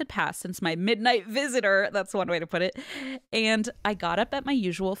few weeks had passed since my midnight visitor, that's one way to put it, and I got up at my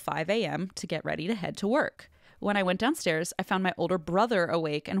usual 5 a.m. to get ready to head to work. When I went downstairs, I found my older brother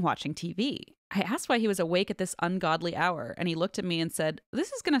awake and watching TV. I asked why he was awake at this ungodly hour, and he looked at me and said,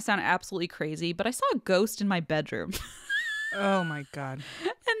 "This is going to sound absolutely crazy, but I saw a ghost in my bedroom." Oh my God.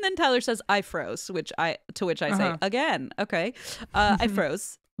 And then Tyler says, "I froze," to which I say, "Again, okay." I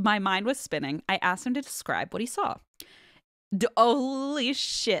froze. My mind was spinning. I asked him to describe what he saw. Holy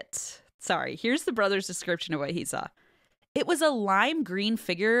shit. Sorry. Here's the brother's description of what he saw. It was a lime green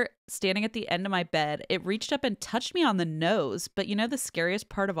figure standing at the end of my bed. It reached up and touched me on the nose. But you know the scariest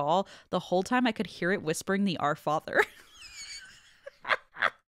part of all? The whole time I could hear it whispering the Our Father.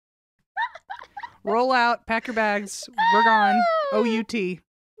 Roll out, pack your bags. We're gone. O-U-T.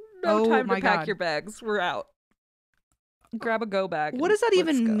 No time to pack God. your bags. We're out. Grab a go bag. What does that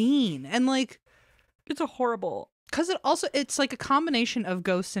even mean? And like, it's a horrible. Because it's like a combination of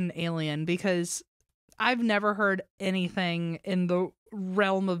ghost and alien, because I've never heard anything in the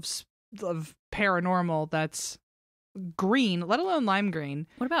realm of paranormal that's green, let alone lime green.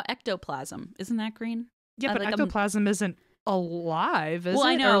 What about ectoplasm? Isn't that green? Yeah, but like ectoplasm isn't alive, is it? Well,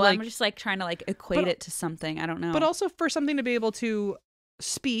 I know. Like, I'm just like trying to like equate it to something. I don't know. But also for something to be able to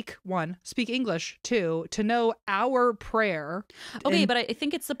speak English, two, to know our prayer. Okay, but I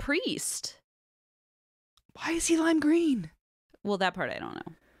think it's the priest. Why is he lime green? Well, that part I don't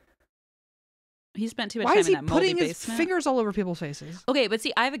know. He spent too much Why time is he in that moldy putting his basement. fingers all over people's faces? Okay, but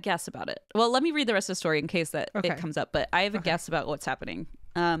see, I have a guess about it. Well, let me read the rest of the story in case that it comes up. But I have a guess about what's happening.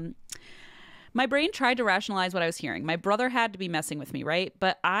 My brain tried to rationalize what I was hearing. My brother had to be messing with me, right?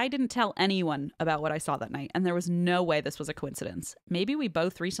 But I didn't tell anyone about what I saw that night, and there was no way this was a coincidence. Maybe we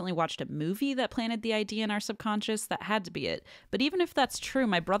both recently watched a movie that planted the idea in our subconscious. That had to be it. But even if that's true,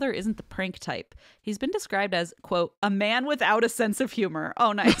 my brother isn't the prank type. He's been described as, quote, a man without a sense of humor.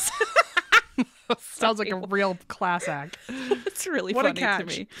 Oh, nice. Sounds like a real class act. It's really funny to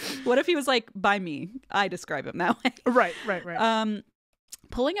me. What if he was like, by me? I describe him that way. Right.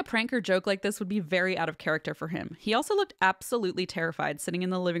 Pulling a prank or joke like this would be very out of character for him. He also looked absolutely terrified, sitting in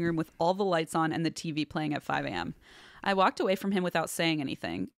the living room with all the lights on and the TV playing at 5 a.m. I walked away from him without saying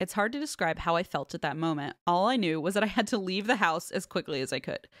anything. It's hard to describe how I felt at that moment. All I knew was that I had to leave the house as quickly as I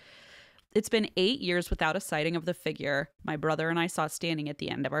could. It's been 8 years without a sighting of the figure my brother and I saw standing at the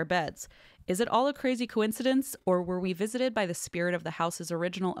end of our beds. Is it all a crazy coincidence, or were we visited by the spirit of the house's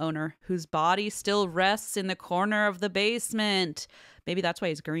original owner, whose body still rests in the corner of the basement? Maybe that's why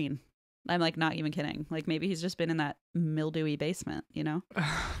he's green. I'm like not even kidding. Like maybe he's just been in that mildewy basement, you know?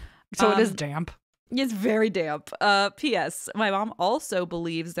 So it is damp. It's very damp. P.S. My mom also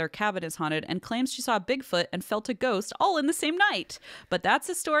believes their cabin is haunted and claims she saw a Bigfoot and felt a ghost all in the same night. But that's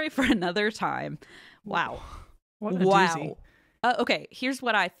a story for another time. Wow. What a doozy. Okay, here's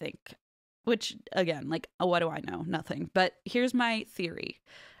what I think. Which, again, like, what do I know? Nothing. But here's my theory.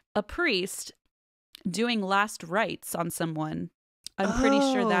 A priest doing last rites on someone, I'm pretty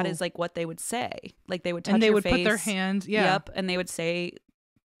sure that is, like, what they would say. Like, they would touch your face. Put their hand, Yep, and they would say,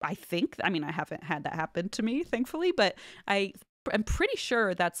 I mean, I haven't had that happen to me, thankfully, but I'm pretty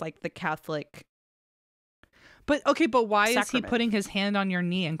sure that's, like, the Catholic But why sacrament. Is he putting his hand on your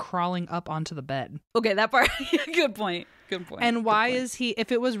knee and crawling up onto the bed? Okay, that part. Good point. And why is he,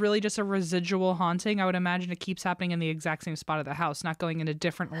 if it was really just a residual haunting, I would imagine it keeps happening in the exact same spot of the house, not going into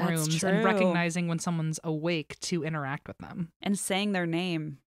different rooms and recognizing when someone's awake to interact with them. And saying their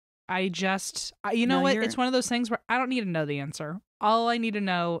name. You know what? It's one of those things where I don't need to know the answer. All I need to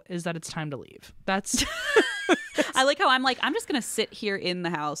know is that it's time to leave. That's... I like how I'm just going to sit here in the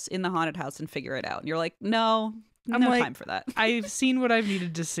house, in the haunted house, and figure it out. And you're like, no time for that. I've seen what I've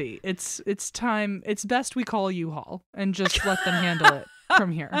needed to see. It's time. It's best we call U-Haul and just let them handle it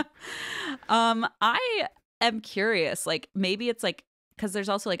from here. I am curious. Like, maybe it's like, because there's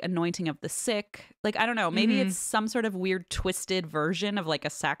also like anointing of the sick. Like, I don't know. Maybe it's some sort of weird twisted version of like a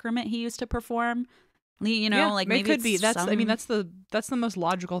sacrament he used to perform. You know, like maybe it could be. That's the most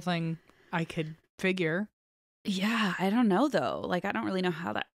logical thing I could figure. Yeah, I don't know though. Like, I don't really know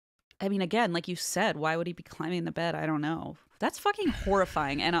how that. I mean, again, like you said, why would he be climbing the bed? I don't know. That's fucking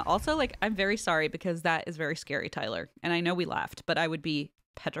horrifying. And also, like, I'm very sorry because that is very scary, Tyler. And I know we laughed, but I would be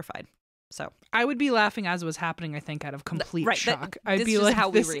petrified. So I would be laughing as it was happening, I think, out of complete shock. I'd be is like, how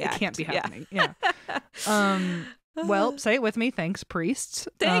we this, react. It can't be happening. Yeah. Well, say it with me. Thanks, priests.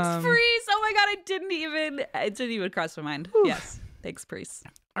 Thanks, priests. Oh my God, it didn't even cross my mind. Whew. Yes. Thanks, priests.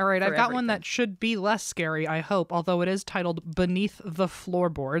 All right, I've got one that should be less scary, I hope, although it is titled Beneath the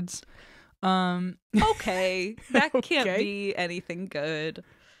Floorboards. Okay, that can't be anything good.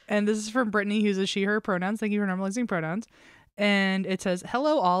 And this is from Brittany, who's a she, her pronouns. Thank you for normalizing pronouns. And it says,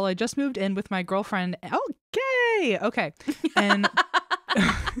 hello all, I just moved in with my girlfriend. Okay. And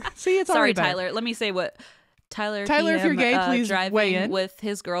see, it's sorry, better. Tyler. Let me say what Tyler, if you're gay, please driving weigh in. with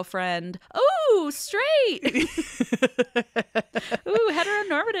his girlfriend. Ooh, straight. Ooh,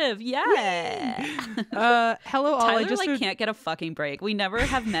 heteronormative. Yeah. Hello all. Tyler can't get a fucking break. We never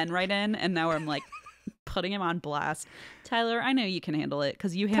have men write in, and now I'm like putting him on blast. Tyler, I know you can handle it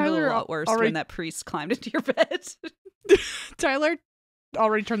because you handled it a lot worse when that priest climbed into your bed. Tyler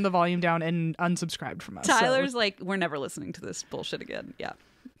already turned the volume down and unsubscribed from us. Tyler's like, we're never listening to this bullshit again. Yeah.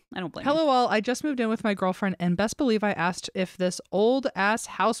 I don't blame you. Hello all, I just moved in with my girlfriend and best believe I asked if this old ass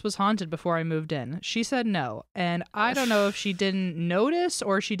house was haunted before I moved in. She said no, and I don't know if she didn't notice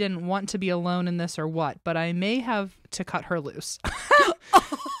or she didn't want to be alone in this or what, but I may have to cut her loose.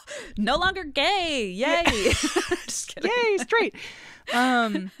 No longer gay. Yay. Just kidding. Yay, straight.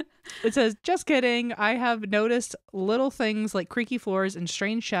 It says, just kidding. I have noticed little things like creaky floors and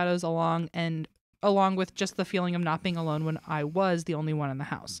strange shadows along with just the feeling of not being alone when I was the only one in the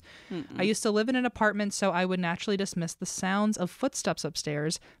house. I used to live in an apartment, so I would naturally dismiss the sounds of footsteps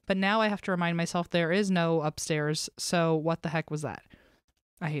upstairs, but now I have to remind myself there is no upstairs, so what the heck was that?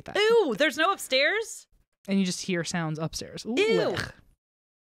 I hate that. Ew, there's no upstairs? And you just hear sounds upstairs. Ooh, ew.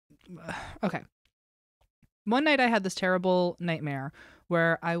 Okay. One night I had this terrible nightmare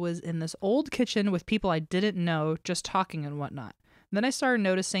where I was in this old kitchen with people I didn't know, just talking and whatnot. Then I started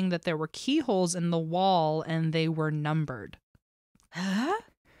noticing that there were keyholes in the wall and they were numbered. Huh?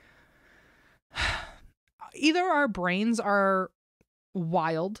 Either our brains are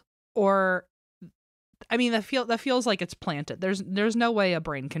wild or, I mean, that feels like it's planted. There's no way a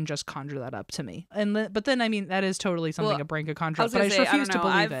brain can just conjure that up to me. But then, I mean, that is totally something a brain could conjure up, but I just refuse to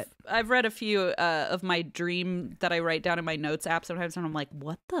believe it. I've read a few of my dream that I write down in my notes app sometimes, and I'm like,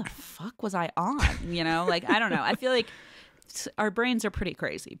 what the fuck was I on? You know, like, I don't know. I feel like our brains are pretty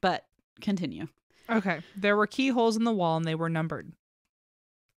crazy, but continue. Okay. There were keyholes in the wall and they were numbered.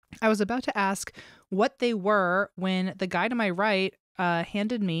 I was about to ask what they were when the guy to my right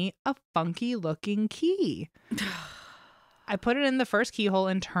handed me a funky looking key. I put it in the first keyhole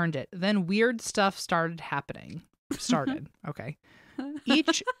and turned it. Then weird stuff started happening. Okay.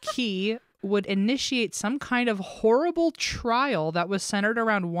 Each key would initiate some kind of horrible trial that was centered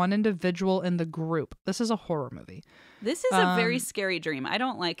around one individual in the group. This is a horror movie. This is a very scary dream. I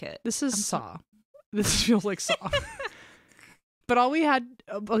don't like it. This is Saw. This feels like Saw. But all we had,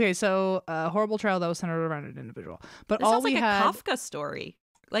 okay, so a horrible trial that was centered around an individual. But this all sounds we like had, a Kafka story.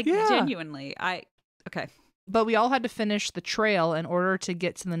 Like, genuinely. Okay. But we all had to finish the trail in order to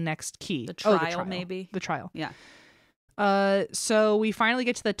get to the next key. The trial, maybe? The trial. Yeah. So we finally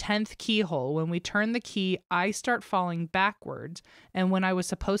get to the 10th keyhole. When we turn the key, I start falling backwards. And when I was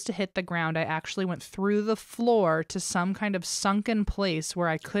supposed to hit the ground, I actually went through the floor to some kind of sunken place where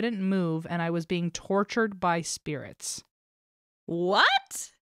I couldn't move and I was being tortured by spirits.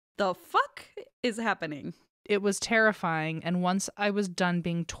 What the fuck is happening? It was terrifying. And once I was done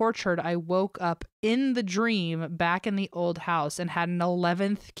being tortured, I woke up in the dream back in the old house and had an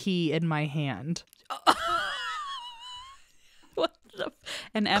 11th key in my hand. What the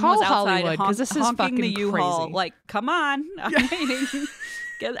and M Call was outside Hollywood, this is honking fucking the U-Haul, crazy. like, come on, I'm waiting.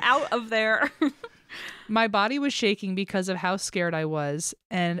 Get out of there. My body was shaking because of how scared I was,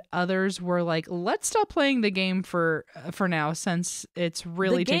 and others were like, let's stop playing the game for now since it's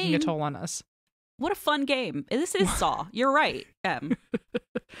really taking a toll on us. What a fun game. This is Saw. You're right, M.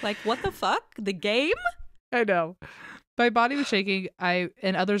 Like, what the fuck? The game? I know. My body was shaking,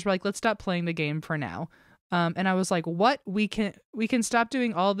 and others were like, let's stop playing the game for now. And I was like, what? We can stop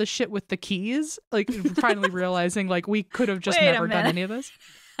doing all this shit with the keys? Like, finally realizing, like, we could have just never done any of this.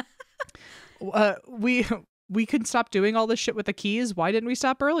 We could stop doing all this shit with the keys. Why didn't we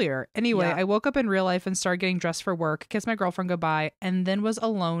stop earlier? Anyway, I woke up in real life and started getting dressed for work, kissed my girlfriend goodbye, and then was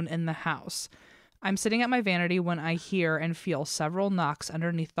alone in the house. I'm sitting at my vanity when I hear and feel several knocks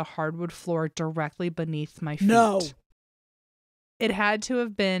underneath the hardwood floor directly beneath my feet. No. It had to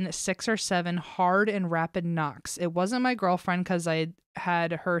have been 6 or 7 hard and rapid knocks. It wasn't my girlfriend because I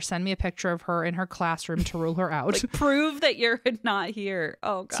had her send me a picture of her in her classroom to rule her out. Like, prove that you're not here.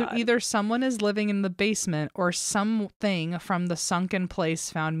 Oh, God. So either someone is living in the basement or something from the sunken place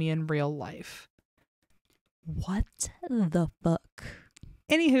found me in real life. What the fuck?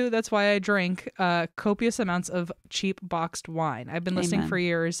 Anywho, that's why I drink copious amounts of cheap boxed wine. I've been listening for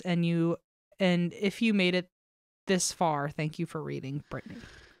years, and if you made it this far, thank you for reading, Brittany.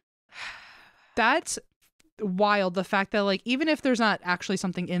 That's wild. The fact that, like, even if there's not actually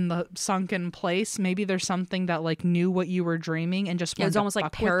something in the sunken place, maybe there's something that, like, knew what you were dreaming and just wanted it's almost to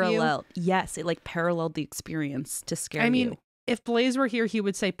like fuck with you. parallel. Yes, it like paralleled the experience to scare you. I mean, if Blaze were here, he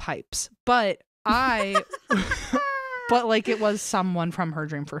would say pipes, but but like it was someone from her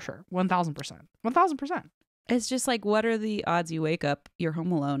dream for sure. 1000%. 1000%. It's just like, what are the odds you wake up, you're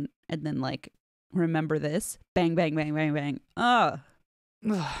home alone, and then like remember this? Bang, bang, bang, bang, bang. Ugh.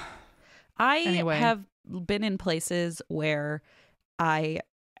 I have been in places where I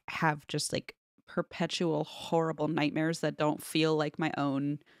have just like perpetual horrible nightmares that don't feel like my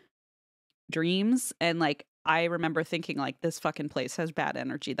own dreams. And like, I remember thinking like, this fucking place has bad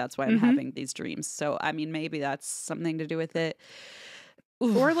energy. That's why I'm having these dreams. So, I mean, maybe that's something to do with it.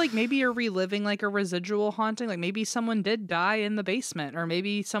 Oof. Or like maybe you're reliving like a residual haunting. Like maybe someone did die in the basement, or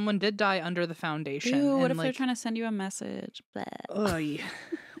maybe someone did die under the foundation. Ew, what and if they're trying to send you a message?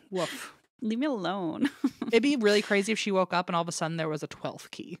 Woof. Leave me alone. It'd be really crazy if she woke up and all of a sudden there was a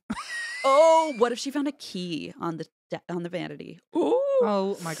 12th key. Oh, what if she found a key on the vanity? Ooh.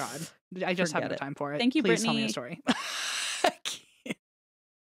 Oh my God. I just have no time for it. Thank you, Please Brittany. tell me a story.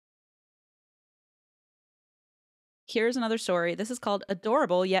 Here's another story. This is called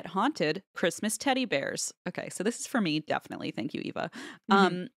Adorable Yet Haunted Christmas Teddy Bears. Okay, so this is for me, definitely. Thank you, Eva.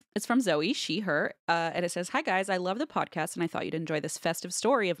 It's from Zoe, she, her, and it says, "Hi, guys. I love the podcast, and I thought you'd enjoy this festive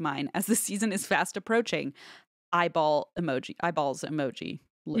story of mine as the season is fast approaching." Eyeballs emoji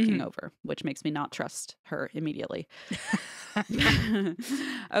looking over, which makes me not trust her immediately.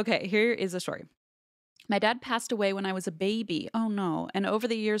 Okay, here is a story. My dad passed away when I was a baby. Oh, no. And over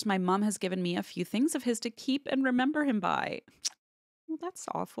the years, my mom has given me a few things of his to keep and remember him by. Well, that's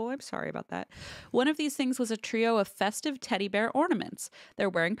awful. I'm sorry about that. One of these things was a trio of festive teddy bear ornaments. They're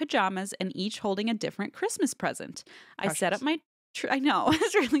wearing pajamas and each holding a different Christmas present. Precious. I set up my tree. I know.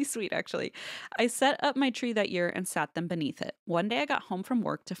 It's really sweet, actually. I set up my tree that year and sat them beneath it. One day I got home from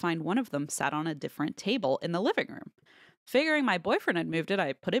work to find one of them sat on a different table in the living room. Figuring my boyfriend had moved it,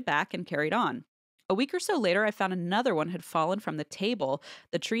 I put it back and carried on. A week or so later, I found another one had fallen from the table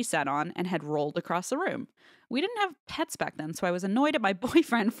the tree sat on and had rolled across the room. We didn't have pets back then, so I was annoyed at my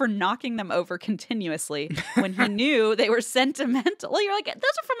boyfriend for knocking them over continuously when he knew they were sentimental. Well, you're like, those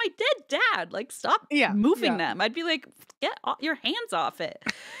are from my dead dad. Like, stop moving them. I'd be like, get your hands off it.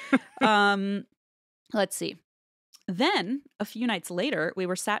 Let's see. Then, a few nights later, we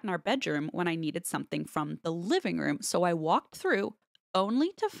were sat in our bedroom when I needed something from the living room, so I walked through,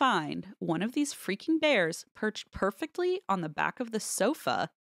 only to find one of these freaking bears perched perfectly on the back of the sofa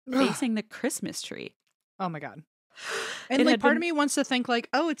facing the Christmas tree. Oh my God. And like part of me wants to think like,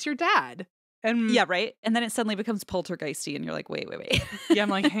 oh, it's your dad. And yeah, right? And then it suddenly becomes poltergeisty and you're like, wait. Yeah, I'm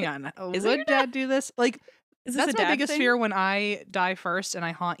like, hang on. Would dad do this? Like, that's my biggest fear when I die first and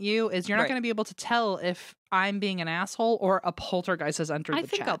I haunt you is you're not going to be able to tell if I'm being an asshole or a poltergeist has entered the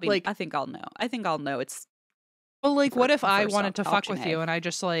chat. I think I'll know. I think I'll know it's. Well, like, what if I wanted to fuck with you and I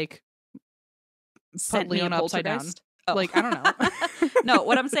just, like, put Leona upside down? Oh. Like, I don't know. No,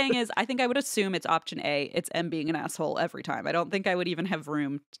 what I'm saying is I think I would assume it's option A. It's M being an asshole every time. I don't think I would even have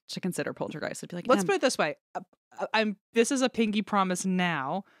room to consider poltergeist. I'd be like, let's put it this way. This is a pinky promise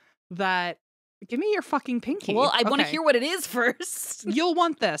now that give me your fucking pinky. Well, I want to hear what it is first. You'll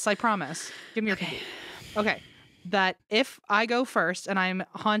want this, I promise. Give me your pinky. Okay. That if I go first and I'm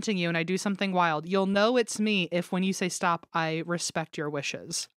haunting you and I do something wild, you'll know it's me if when you say stop, I respect your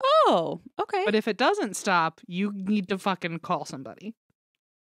wishes. Oh, okay. But if it doesn't stop, you need to fucking call somebody.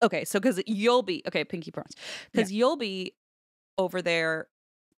 Okay, so because you'll be, pinky promise. Because you'll be over there.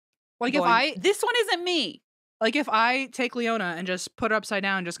 Like going, this one isn't me. Like if I take Leona and just put her upside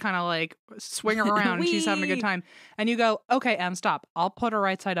down, just kind of like swing her around and she's having a good time. And you go, okay, Em, stop. I'll put her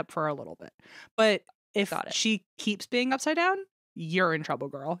right side up for a little bit. But if she keeps being upside down, you're in trouble,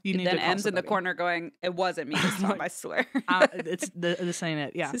 girl. You need to call Em's in the corner going, it wasn't me this time, I swear. This ain't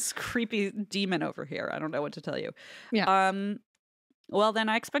it. Yeah. This creepy demon over here. I don't know what to tell you. Yeah. Well, then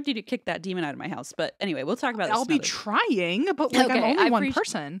I expect you to kick that demon out of my house. But anyway, we'll talk about this. I'll be trying, but like I'm only one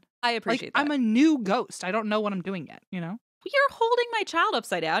person. I appreciate that. I'm a new ghost. I don't know what I'm doing yet, you know? You're holding my child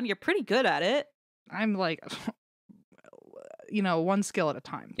upside down. You're pretty good at it. I'm like, one skill at a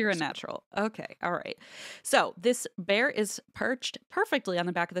time. You're a natural. Okay. All right. So this bear is perched perfectly on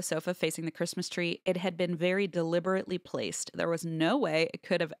the back of the sofa facing the Christmas tree. It had been very deliberately placed. There was no way it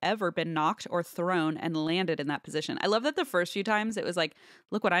could have ever been knocked or thrown and landed in that position. I love that the first few times it was like,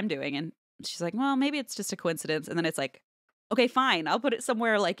 look what I'm doing. And she's like, well, maybe it's just a coincidence. And then it's like, okay, fine. I'll put it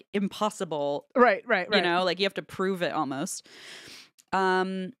somewhere like impossible. Right. Like you have to prove it almost.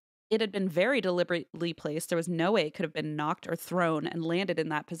 It had been very deliberately placed. There was no way it could have been knocked or thrown and landed in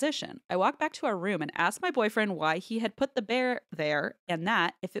that position. I walked back to our room and asked my boyfriend why he had put the bear there and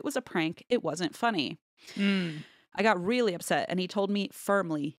that, if it was a prank, it wasn't funny. I got really upset and he told me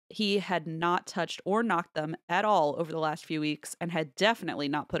firmly he had not touched or knocked them at all over the last few weeks and had definitely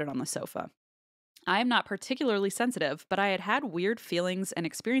not put it on the sofa. I am not particularly sensitive, but I had had weird feelings and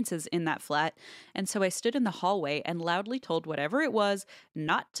experiences in that flat, and so I stood in the hallway and loudly told whatever it was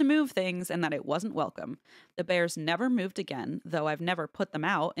not to move things and that it wasn't welcome. The bears never moved again, though I've never put them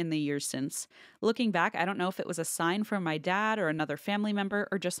out in the years since. Looking back, I don't know if it was a sign from my dad or another family member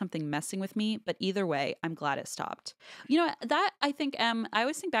or just something messing with me, but either way, I'm glad it stopped. That I think, I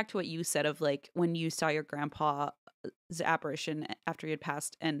always think back to what you said of like when you saw your grandpa's apparition after he had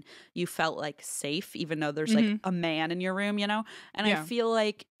passed and you felt like safe even though there's like a man in your room, and I feel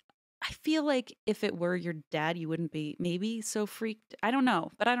like if it were your dad you wouldn't be maybe so freaked. I don't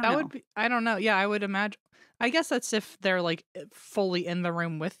know, but I don't know. I would imagine. I guess that's if they're like fully in the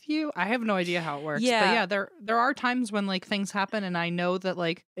room with you. I have no idea how it works. But yeah, there are times when like things happen and I know that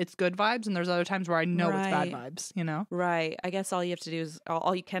like it's good vibes, and there's other times where I know it's bad vibes, Right. I guess all you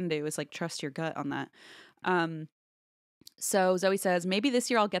can do is like trust your gut on that. So Zoe says, maybe this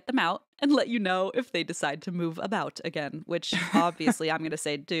year I'll get them out and let you know if they decide to move about again, which obviously I'm going to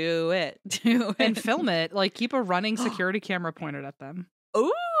say, do it. And film it. Like keep a running security camera pointed at them.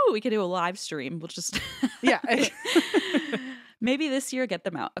 Ooh, we could do a live stream. We'll just... Yeah. Maybe this year, get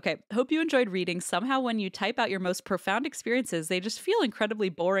them out. Okay. Hope you enjoyed reading. Somehow when you type out your most profound experiences, they just feel incredibly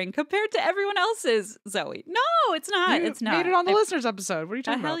boring compared to everyone else's, Zoe. No, it's not. It's not. Made it on the listeners episode. What are you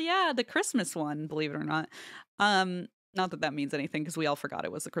talking about? Hell yeah. The Christmas one, believe it or not. Not that means anything because we all forgot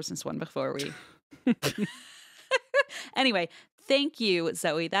it was the Christmas one before we... Anyway, thank you,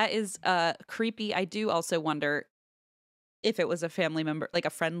 Zoe. That is creepy. I do also wonder if it was a family member, like a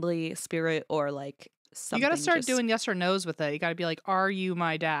friendly spirit or like something. You got to start doing yes or no's with it. You got to be like, are you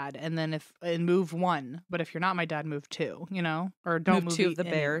my dad? And then move one. But if you're not my dad, move two, or don't move two of the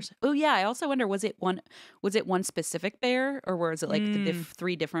bears. Oh yeah. I also wonder, was it one specific bear or was it like the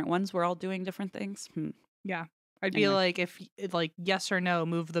three different ones were all doing different things? Yeah. I'd be like, if like yes or no,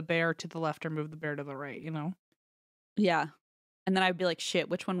 move the bear to the left or move the bear to the right, Yeah. And then I'd be like, shit,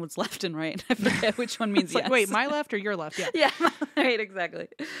 which one was left and right? I forget which one means yes. Like, wait, my left or your left? Yeah. Yeah, right, exactly.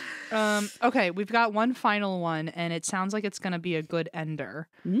 Okay, we've got one final one, and it sounds like it's going to be a good ender.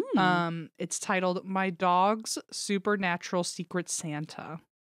 It's titled, My Dog's Supernatural Secret Santa.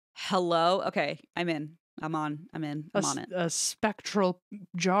 Hello? Okay, I'm in. I'm on it. A spectral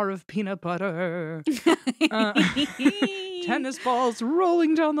jar of peanut butter. Tennis balls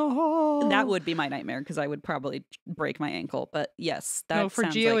rolling down the hall. That would be my nightmare because I would probably break my ankle. But yes, for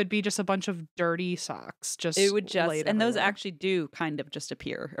Gio, it'd be just a bunch of dirty socks. And those actually do kind of just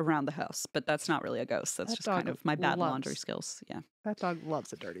appear around the house. But that's not really a ghost. That's just kind of my bad laundry skills. Yeah, that dog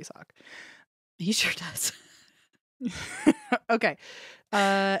loves a dirty sock. He sure does. Okay.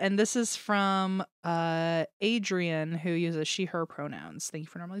 And this is from Adrian, who uses she, her pronouns. Thank you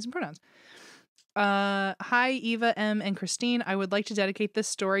for normalizing pronouns. Hi, Eva, M, and Christine. I would like to dedicate this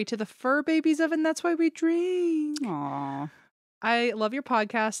story to the fur babies of And That's Why We Drink. Aww. I love your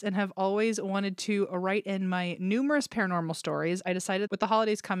podcast and have always wanted to write in my numerous paranormal stories. I decided with the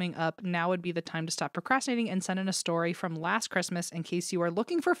holidays coming up, now would be the time to stop procrastinating and send in a story from last Christmas in case you are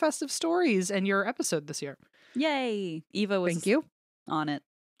looking for festive stories in your episode this year. Yay. Eva was Thank you. On it.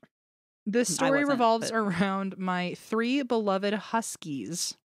 This story revolves around my 3 beloved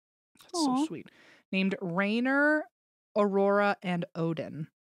huskies. That's so sweet. Named Rainer, Aurora, and Odin.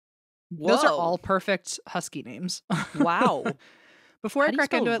 Whoa. Those are all perfect husky names. Wow. Before I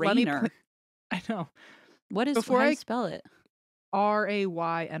crack into it, Rainer? I know. How do you spell it?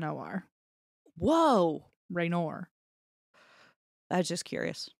 Raynor. Whoa. Raynor. I was just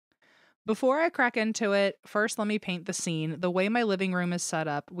curious. Before I crack into it, first let me paint the scene. The way my living room is set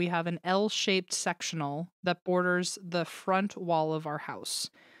up, we have an L-shaped sectional that borders the front wall of our house.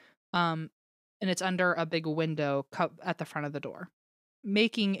 And it's under a big window at the front of the door,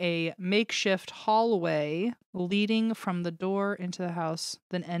 making a makeshift hallway leading from the door into the house,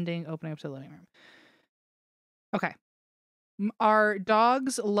 then opening up to the living room. Okay. Our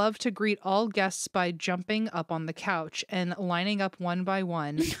dogs love to greet all guests by jumping up on the couch and lining up one by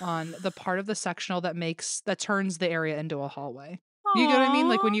one on the part of the sectional that turns the area into a hallway. You get what I mean?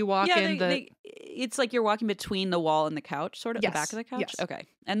 Like when you walk in it's like you're walking between the wall and the couch, sort of the back of the couch. Yes. Okay.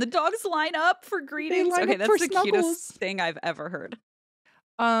 And the dogs line up for greetings. Okay, that's the cutest thing I've ever heard.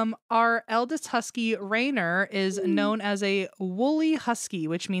 Our eldest husky, Rainer, is known as a woolly husky,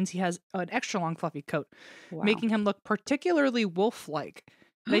 which means he has an extra long fluffy coat, making him look particularly wolf-like.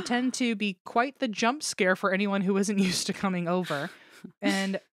 They tend to be quite the jump scare for anyone who isn't used to coming over.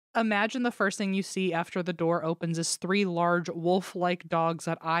 And imagine the first thing you see after the door opens is 3 large wolf-like dogs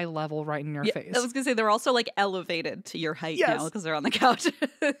at eye level right in your face. I was going to say, they're also like elevated to your height now because they're on the couch.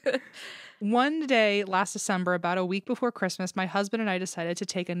 One day last December, about a week before Christmas, my husband and I decided to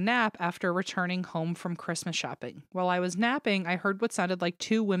take a nap after returning home from Christmas shopping. While I was napping, I heard what sounded like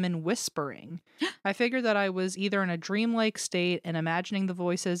 2 women whispering. I figured that I was either in a dreamlike state and imagining the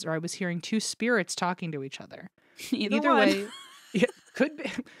voices, or I was hearing 2 spirits talking to each other. Either way, could be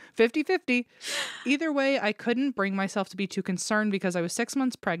 50-50. Either way, I couldn't bring myself to be too concerned because I was 6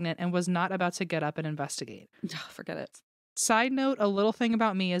 months pregnant and was not about to get up and investigate. Forget it. Side note, a little thing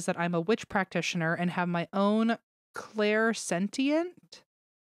about me is that I'm a witch practitioner and have my own clairsentient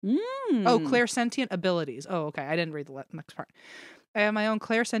abilities. Oh, okay. I didn't read the next part. I have my own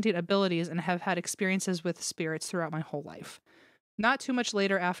clairsentient abilities and have had experiences with spirits throughout my whole life. Not too much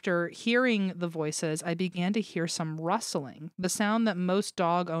later, after hearing the voices, I began to hear some rustling, the sound that most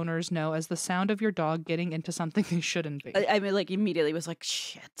dog owners know as the sound of your dog getting into something they shouldn't be. I mean, like, immediately was like,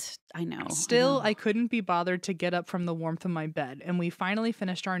 shit, I know. Still, I couldn't be bothered to get up from the warmth of my bed, and we finally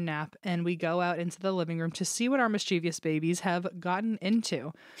finished our nap, and we go out into the living room to see what our mischievous babies have gotten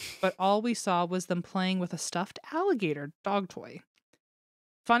into. But all we saw was them playing with a stuffed alligator dog toy.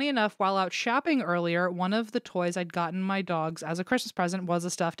 Funny enough, while out shopping earlier, one of the toys I'd gotten my dogs as a Christmas present was a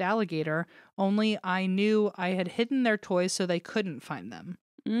stuffed alligator, only I knew I had hidden their toys so they couldn't find them.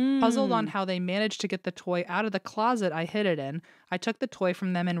 Puzzled on how they managed to get the toy out of the closet I hid it in, I took the toy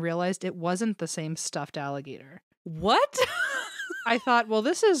from them and realized it wasn't the same stuffed alligator. What? I thought, well,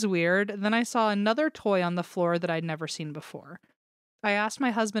 this is weird. Then I saw another toy on the floor that I'd never seen before. I asked my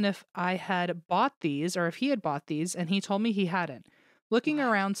husband if I had bought these or if he had bought these, and he told me he hadn't. Looking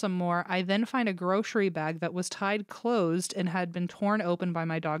around some more, I then find a grocery bag that was tied closed and had been torn open by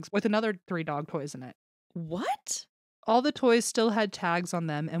my dogs with another 3 dog toys in it. What? All the toys still had tags on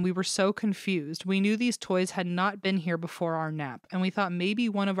them, and we were so confused. We knew these toys had not been here before our nap, and we thought maybe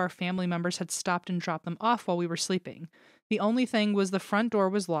one of our family members had stopped and dropped them off while we were sleeping. The only thing was the front door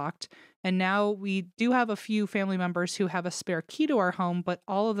was locked, and now we do have a few family members who have a spare key to our home, but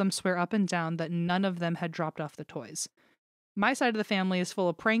all of them swear up and down that none of them had dropped off the toys. My side of the family is full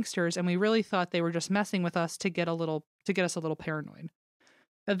of pranksters, and we really thought they were just messing with us to get us a little paranoid.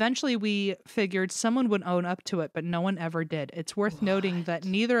 Eventually, we figured someone would own up to it, but no one ever did. It's worth noting that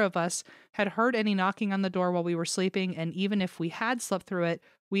neither of us had heard any knocking on the door while we were sleeping, and even if we had slept through it,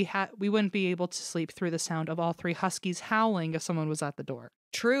 we wouldn't be able to sleep through the sound of all 3 huskies howling if someone was at the door.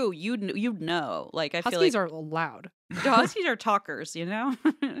 True, you'd know. Like, I feel huskies like are loud. Huskies are talkers, you know.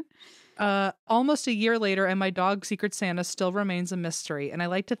 Almost a year later, and my dog Secret Santa still remains a mystery, and I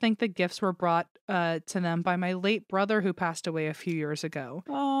like to think the gifts were brought to them by my late brother who passed away a few years ago.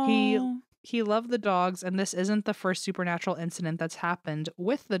 Oh. He loved the dogs, and this isn't the first supernatural incident that's happened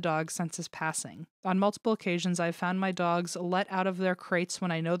with the dogs since his passing. On multiple occasions, I've found my dogs let out of their crates when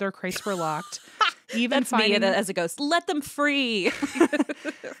I know their crates were locked. Even That's me as a ghost. Let them free.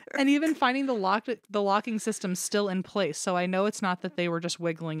 And even finding the locking system still in place, so I know it's not that they were just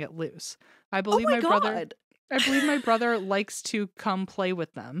wiggling it loose. I believe my brother likes to come play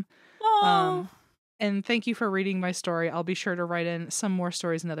with them. And thank you for reading my story. I'll be sure to write in some more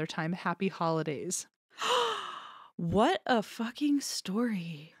stories another time. Happy holidays. What a fucking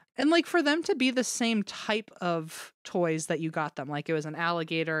story. And like for them to be the same type of toys that you got them, like it was an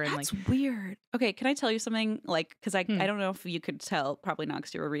alligator and That's weird. Okay, can I tell you something? Like, because I don't know if you could tell, probably not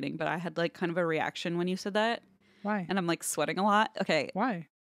because you were reading, but I had like kind of a reaction when you said that. Why? And I'm like sweating a lot. Okay. Why?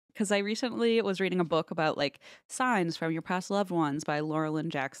 Because I recently was reading a book about like signs from your past loved ones by Laura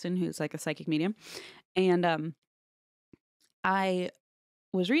Jackson, who's like a psychic medium. And I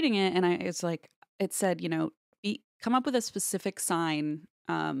was reading it and it's like, it said, you know, come up with a specific sign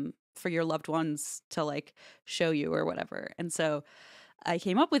for your loved ones to like show you or whatever. And so I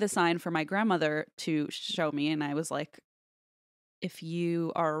came up with a sign for my grandmother to show me. And I was like, if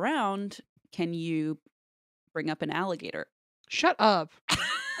you are around, can you bring up an alligator? Shut up.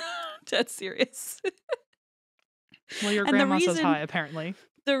 That's serious. Well, your grandma says hi, apparently.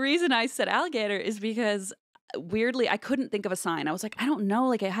 The reason I said alligator is because weirdly, I couldn't think of a sign. I was like, I don't know,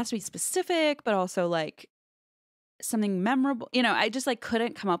 like it has to be specific, but also like something memorable. You know, I just like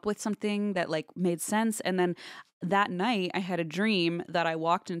couldn't come up with something that like made sense. And then that night I had a dream that I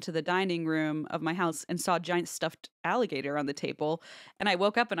walked into the dining room of my house and saw a giant stuffed alligator on the table. And I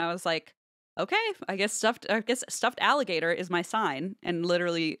woke up and I was like, okay, I guess stuffed alligator is my sign. And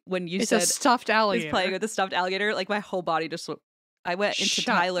literally when you said a stuffed alligator, he's playing with a stuffed alligator, like my whole body just I went into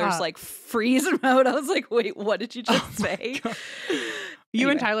Shut Tyler's up. like freeze mode. I was like, wait, what did you just say? You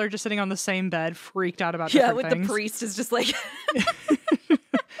Anyway. and Tyler just sitting on the same bed, freaked out about Yeah, different with things. the priest is just like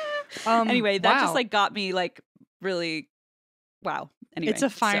anyway, that just like got me like really wow. Anyway, it's a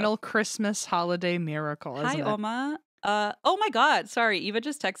final Christmas holiday miracle, isn't hi, it? Oma. Oh my God, sorry. Eva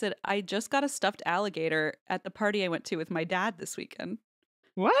just texted, I just got a stuffed alligator at the party I went to with my dad this weekend.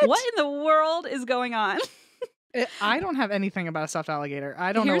 What? What in the world is going on? I don't have anything about a stuffed alligator.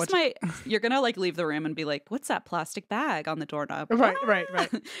 I don't know what You're gonna like leave the room and be like, what's that plastic bag on the doorknob? Right.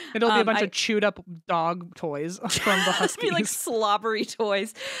 It'll be a bunch I- of chewed up dog toys from the Huskies. be like slobbery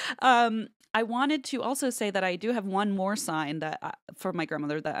toys. I wanted to also say that I do have one more sign that for my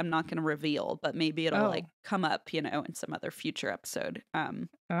grandmother that I'm not going to reveal, but maybe it'll like come up, you know, in some other future episode.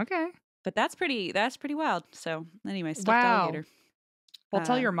 Okay. But that's pretty wild. So anyway, stuffed Wow. alligator. Well,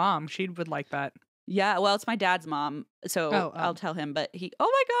 tell your mom. She would like that. Yeah, well, it's my dad's mom, so I'll tell him. But he,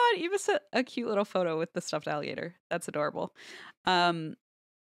 oh my God, Eva sent a cute little photo with the stuffed alligator. That's adorable. Aw.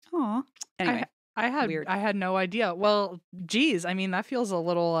 Anyway, I had no idea. Well, geez, I mean that feels a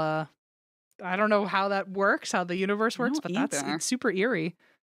little. I don't know how that works, how the universe works, but it's super eerie.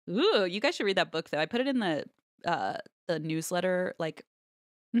 Ooh, you guys should read that book though. I put it in the newsletter, like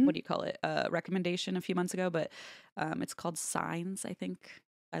what do you call it? Recommendation a few months ago, but it's called Signs, I think,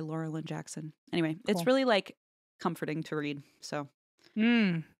 by Laura Lynn Jackson. Anyway, it's really like comforting to read. So,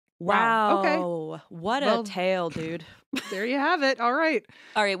 wow, okay, what a tale, dude. There you have it. All right,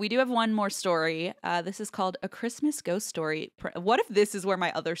 we do have one more story. This is called A Christmas Ghost Story. What if this is where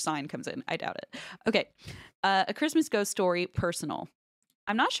my other sign comes in? I doubt it. Okay, A Christmas Ghost Story, personal.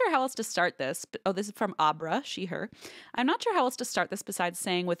 I'm not sure how else to start this. But, this is from Abra, she, her. I'm not sure how else to start this besides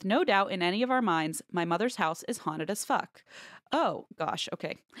saying, with no doubt in any of our minds, my mother's house is haunted as fuck. Oh, gosh.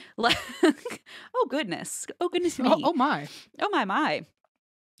 Okay. Oh, goodness. Oh, goodness me. Oh, my. Oh, my.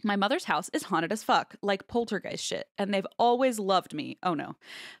 My mother's house is haunted as fuck, like poltergeist shit, and they've always loved me. Oh, no.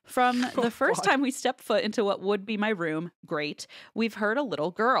 From the first time we stepped foot into what would be my room, great, we've heard a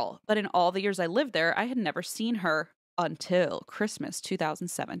little girl. But in all the years I lived there, I had never seen her until Christmas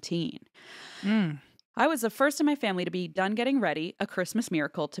 2017. I was the first in my family to be done getting ready, a Christmas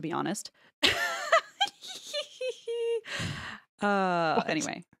miracle, to be honest.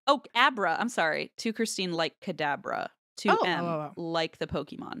 Anyway. Oh, Abra. I'm sorry. To Christine, like Kadabra. To M, like the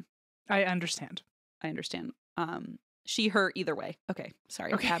Pokemon. I understand. She, her, either way. Okay.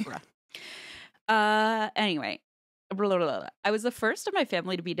 Sorry. Okay. Abra. Anyway. I was the first of my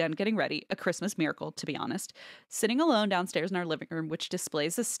family to be done getting ready, a Christmas miracle, to be honest. Sitting alone downstairs in our living room, which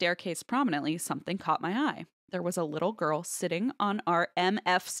displays the staircase prominently, something caught my eye. There was a little girl sitting on our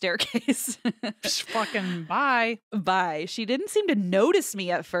MF staircase. Just fucking bye. She didn't seem to notice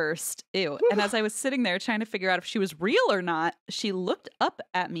me at first. Ew. And as I was sitting there trying to figure out if she was real or not, she looked up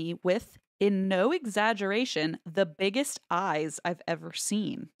at me with, in no exaggeration, the biggest eyes I've ever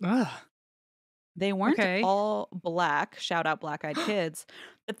seen. Ugh. They weren't all black, shout out black-eyed kids,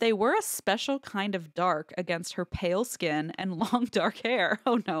 but they were a special kind of dark against her pale skin and long dark hair.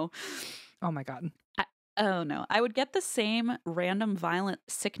 Oh no. Oh my God. Oh no. I would get the same random violent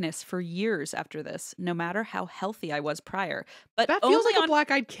sickness for years after this, no matter how healthy I was prior. But that feels like a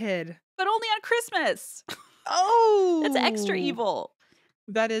black-eyed kid. But only on Christmas. Oh. That's extra evil.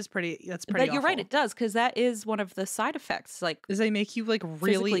 That's pretty But you're right, it does, because that is one of the side effects. Like, is they make you like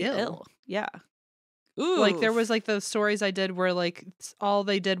really ill. Yeah. Ooh. Like there was like those stories I did where like all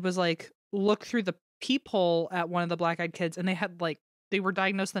they did was like look through the peephole at one of the black-eyed kids, and they had like they were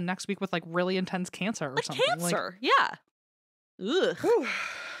diagnosed the next week with like really intense cancer or something. Cancer, yeah. Ugh.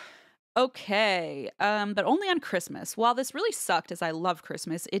 Okay, but only on Christmas. While this really sucked, as I love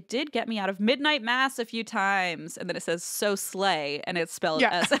Christmas, it did get me out of midnight mass a few times. And then it says "so slay," and it's spelled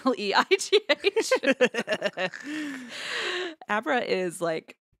S-L-E-I-G-H. Abra is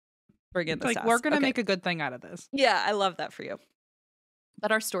like bringing the sauce. We're gonna make a good thing out of this. Yeah, I love that for you.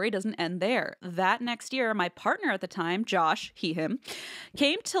 But our story doesn't end there. That next year, my partner at the time, Josh, him,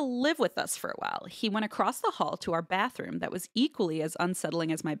 came to live with us for a while. He went across the hall to our bathroom that was equally as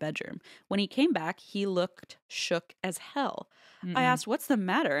unsettling as my bedroom. When he came back, he looked shook as hell. I asked, "What's the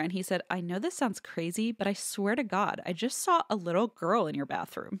matter?" And he said, "I know this sounds crazy, but I swear to God, I just saw a little girl in your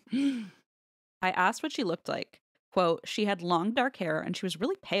bathroom." I asked what she looked like. Quote, she had long dark hair and she was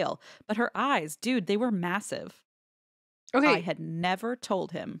really pale, but her eyes, dude, they were massive. Okay. I had never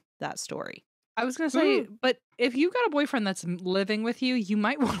told him that story. I was going to say, but if you got a boyfriend that's living with you, you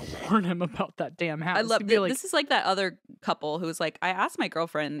might want to warn him about that damn house. I love this is like that other couple who was like, I asked my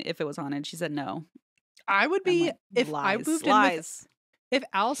girlfriend if it was haunted. She said no. I would be, like, if lies, I moved lies. in with, if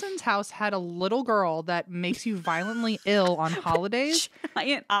Allison's house had a little girl that makes you violently ill on holidays,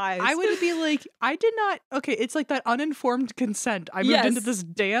 giant eyes, I would be like, I did not. Okay, it's like that uninformed consent. I moved into this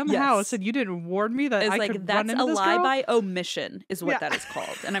damn house, and you didn't warn me that it's I like, could that's run into a this lie girl? by omission, is what that is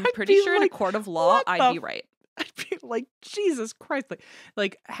called. And I'm I'd pretty be sure in a like, court of law, I'd be right. I'd be like, Jesus Christ!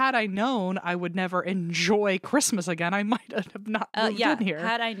 Like, had I known, I would never enjoy Christmas again. I might have not moved in here.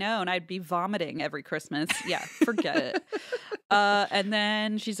 Had I known, I'd be vomiting every Christmas. Yeah, forget it. And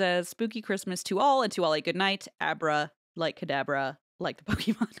then she says, "Spooky Christmas to all, and to all a good night. Abra, like cadabra, like the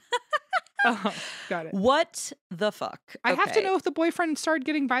Pokemon." Got it. What the fuck? I have to know if the boyfriend started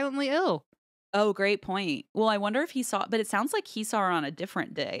getting violently ill. Oh, great point. Well, I wonder if he saw, but it sounds like he saw her on a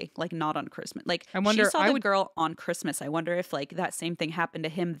different day, like not on Christmas. Like I wonder, she saw the girl on Christmas. I wonder if like that same thing happened to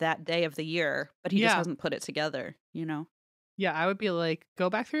him that day of the year, but he just hasn't put it together, you know? Yeah, I would be like, go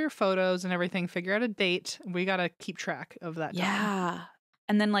back through your photos and everything, figure out a date. We got to keep track of that time. Yeah.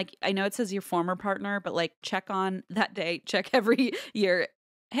 And then like, I know it says your former partner, but like check on that day, check every year.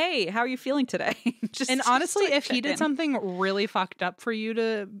 Hey, how are you feeling today? And honestly, if he did something really fucked up for you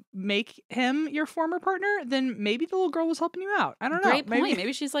to make him your former partner, then maybe the little girl was helping you out. I don't know. Great point.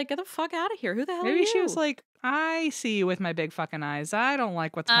 Maybe she's like, get the fuck out of here. Who the hell are you? Maybe she was like, I see you with my big fucking eyes. I don't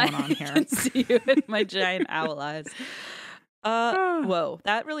like what's going on here. I can see you with my giant owl eyes. Whoa,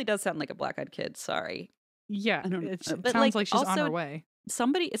 that really does sound like a black-eyed kid. Sorry. Yeah, it sounds like she's on her way.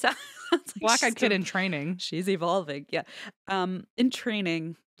 Somebody, it sounds like black-eyed kid in training. She's evolving. Yeah. In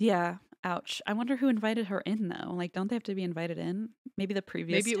training. Yeah. Ouch. I wonder who invited her in though. Like, don't they have to be invited in? Maybe the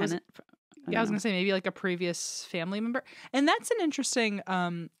previous tenant. I was gonna say maybe like a previous family member. And that's an interesting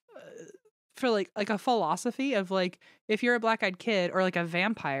for like a philosophy of like, if you're a black-eyed kid or like a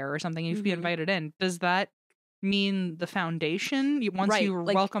vampire or something, you've been invited in. Does that mean the foundation once you're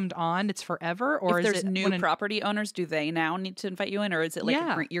welcomed on, it's forever? Or if is there's it new property owners, do they now need to invite you in, or is it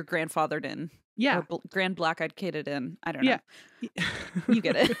like you're grandfathered in? Yeah, or grand black-eyed kidded in. I don't know. You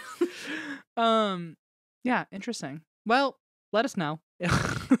get it. Yeah, interesting. Well, let us know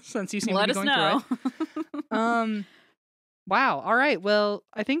since you seem to be going through it. Wow. All right. Well,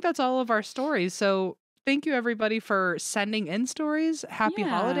 I think that's all of our stories. So thank you everybody for sending in stories. Happy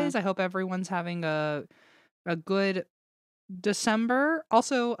holidays. I hope everyone's having a good December.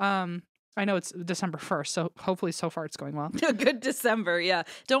 Also, I know it's December 1st, so hopefully so far it's going well. A good December, yeah.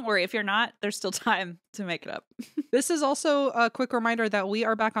 Don't worry. If you're not, there's still time to make it up. This is also a quick reminder that we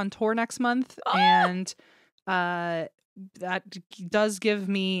are back on tour next month, and that does give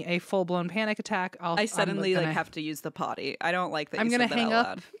me a full-blown panic attack. I suddenly have to use the potty. I don't like that I'm you gonna said that hang out up,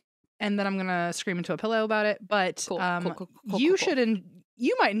 loud. and then I'm going to scream into a pillow about it, but cool,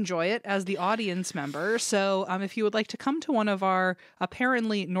 you might enjoy it as the audience member. So if you would like to come to one of our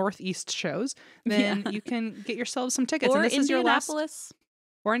apparently Northeast shows, then you can get yourselves some tickets. Or and this Indianapolis. Is your last,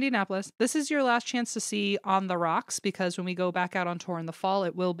 or Indianapolis. This is your last chance to see On the Rocks, because when we go back out on tour in the fall,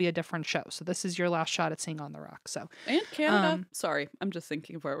 it will be a different show. So this is your last shot at seeing On the Rocks. So and Canada. Sorry, I'm just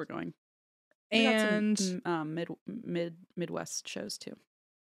thinking of where we're going. We got some, Midwest shows too.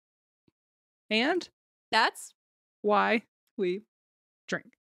 And that's why we drink.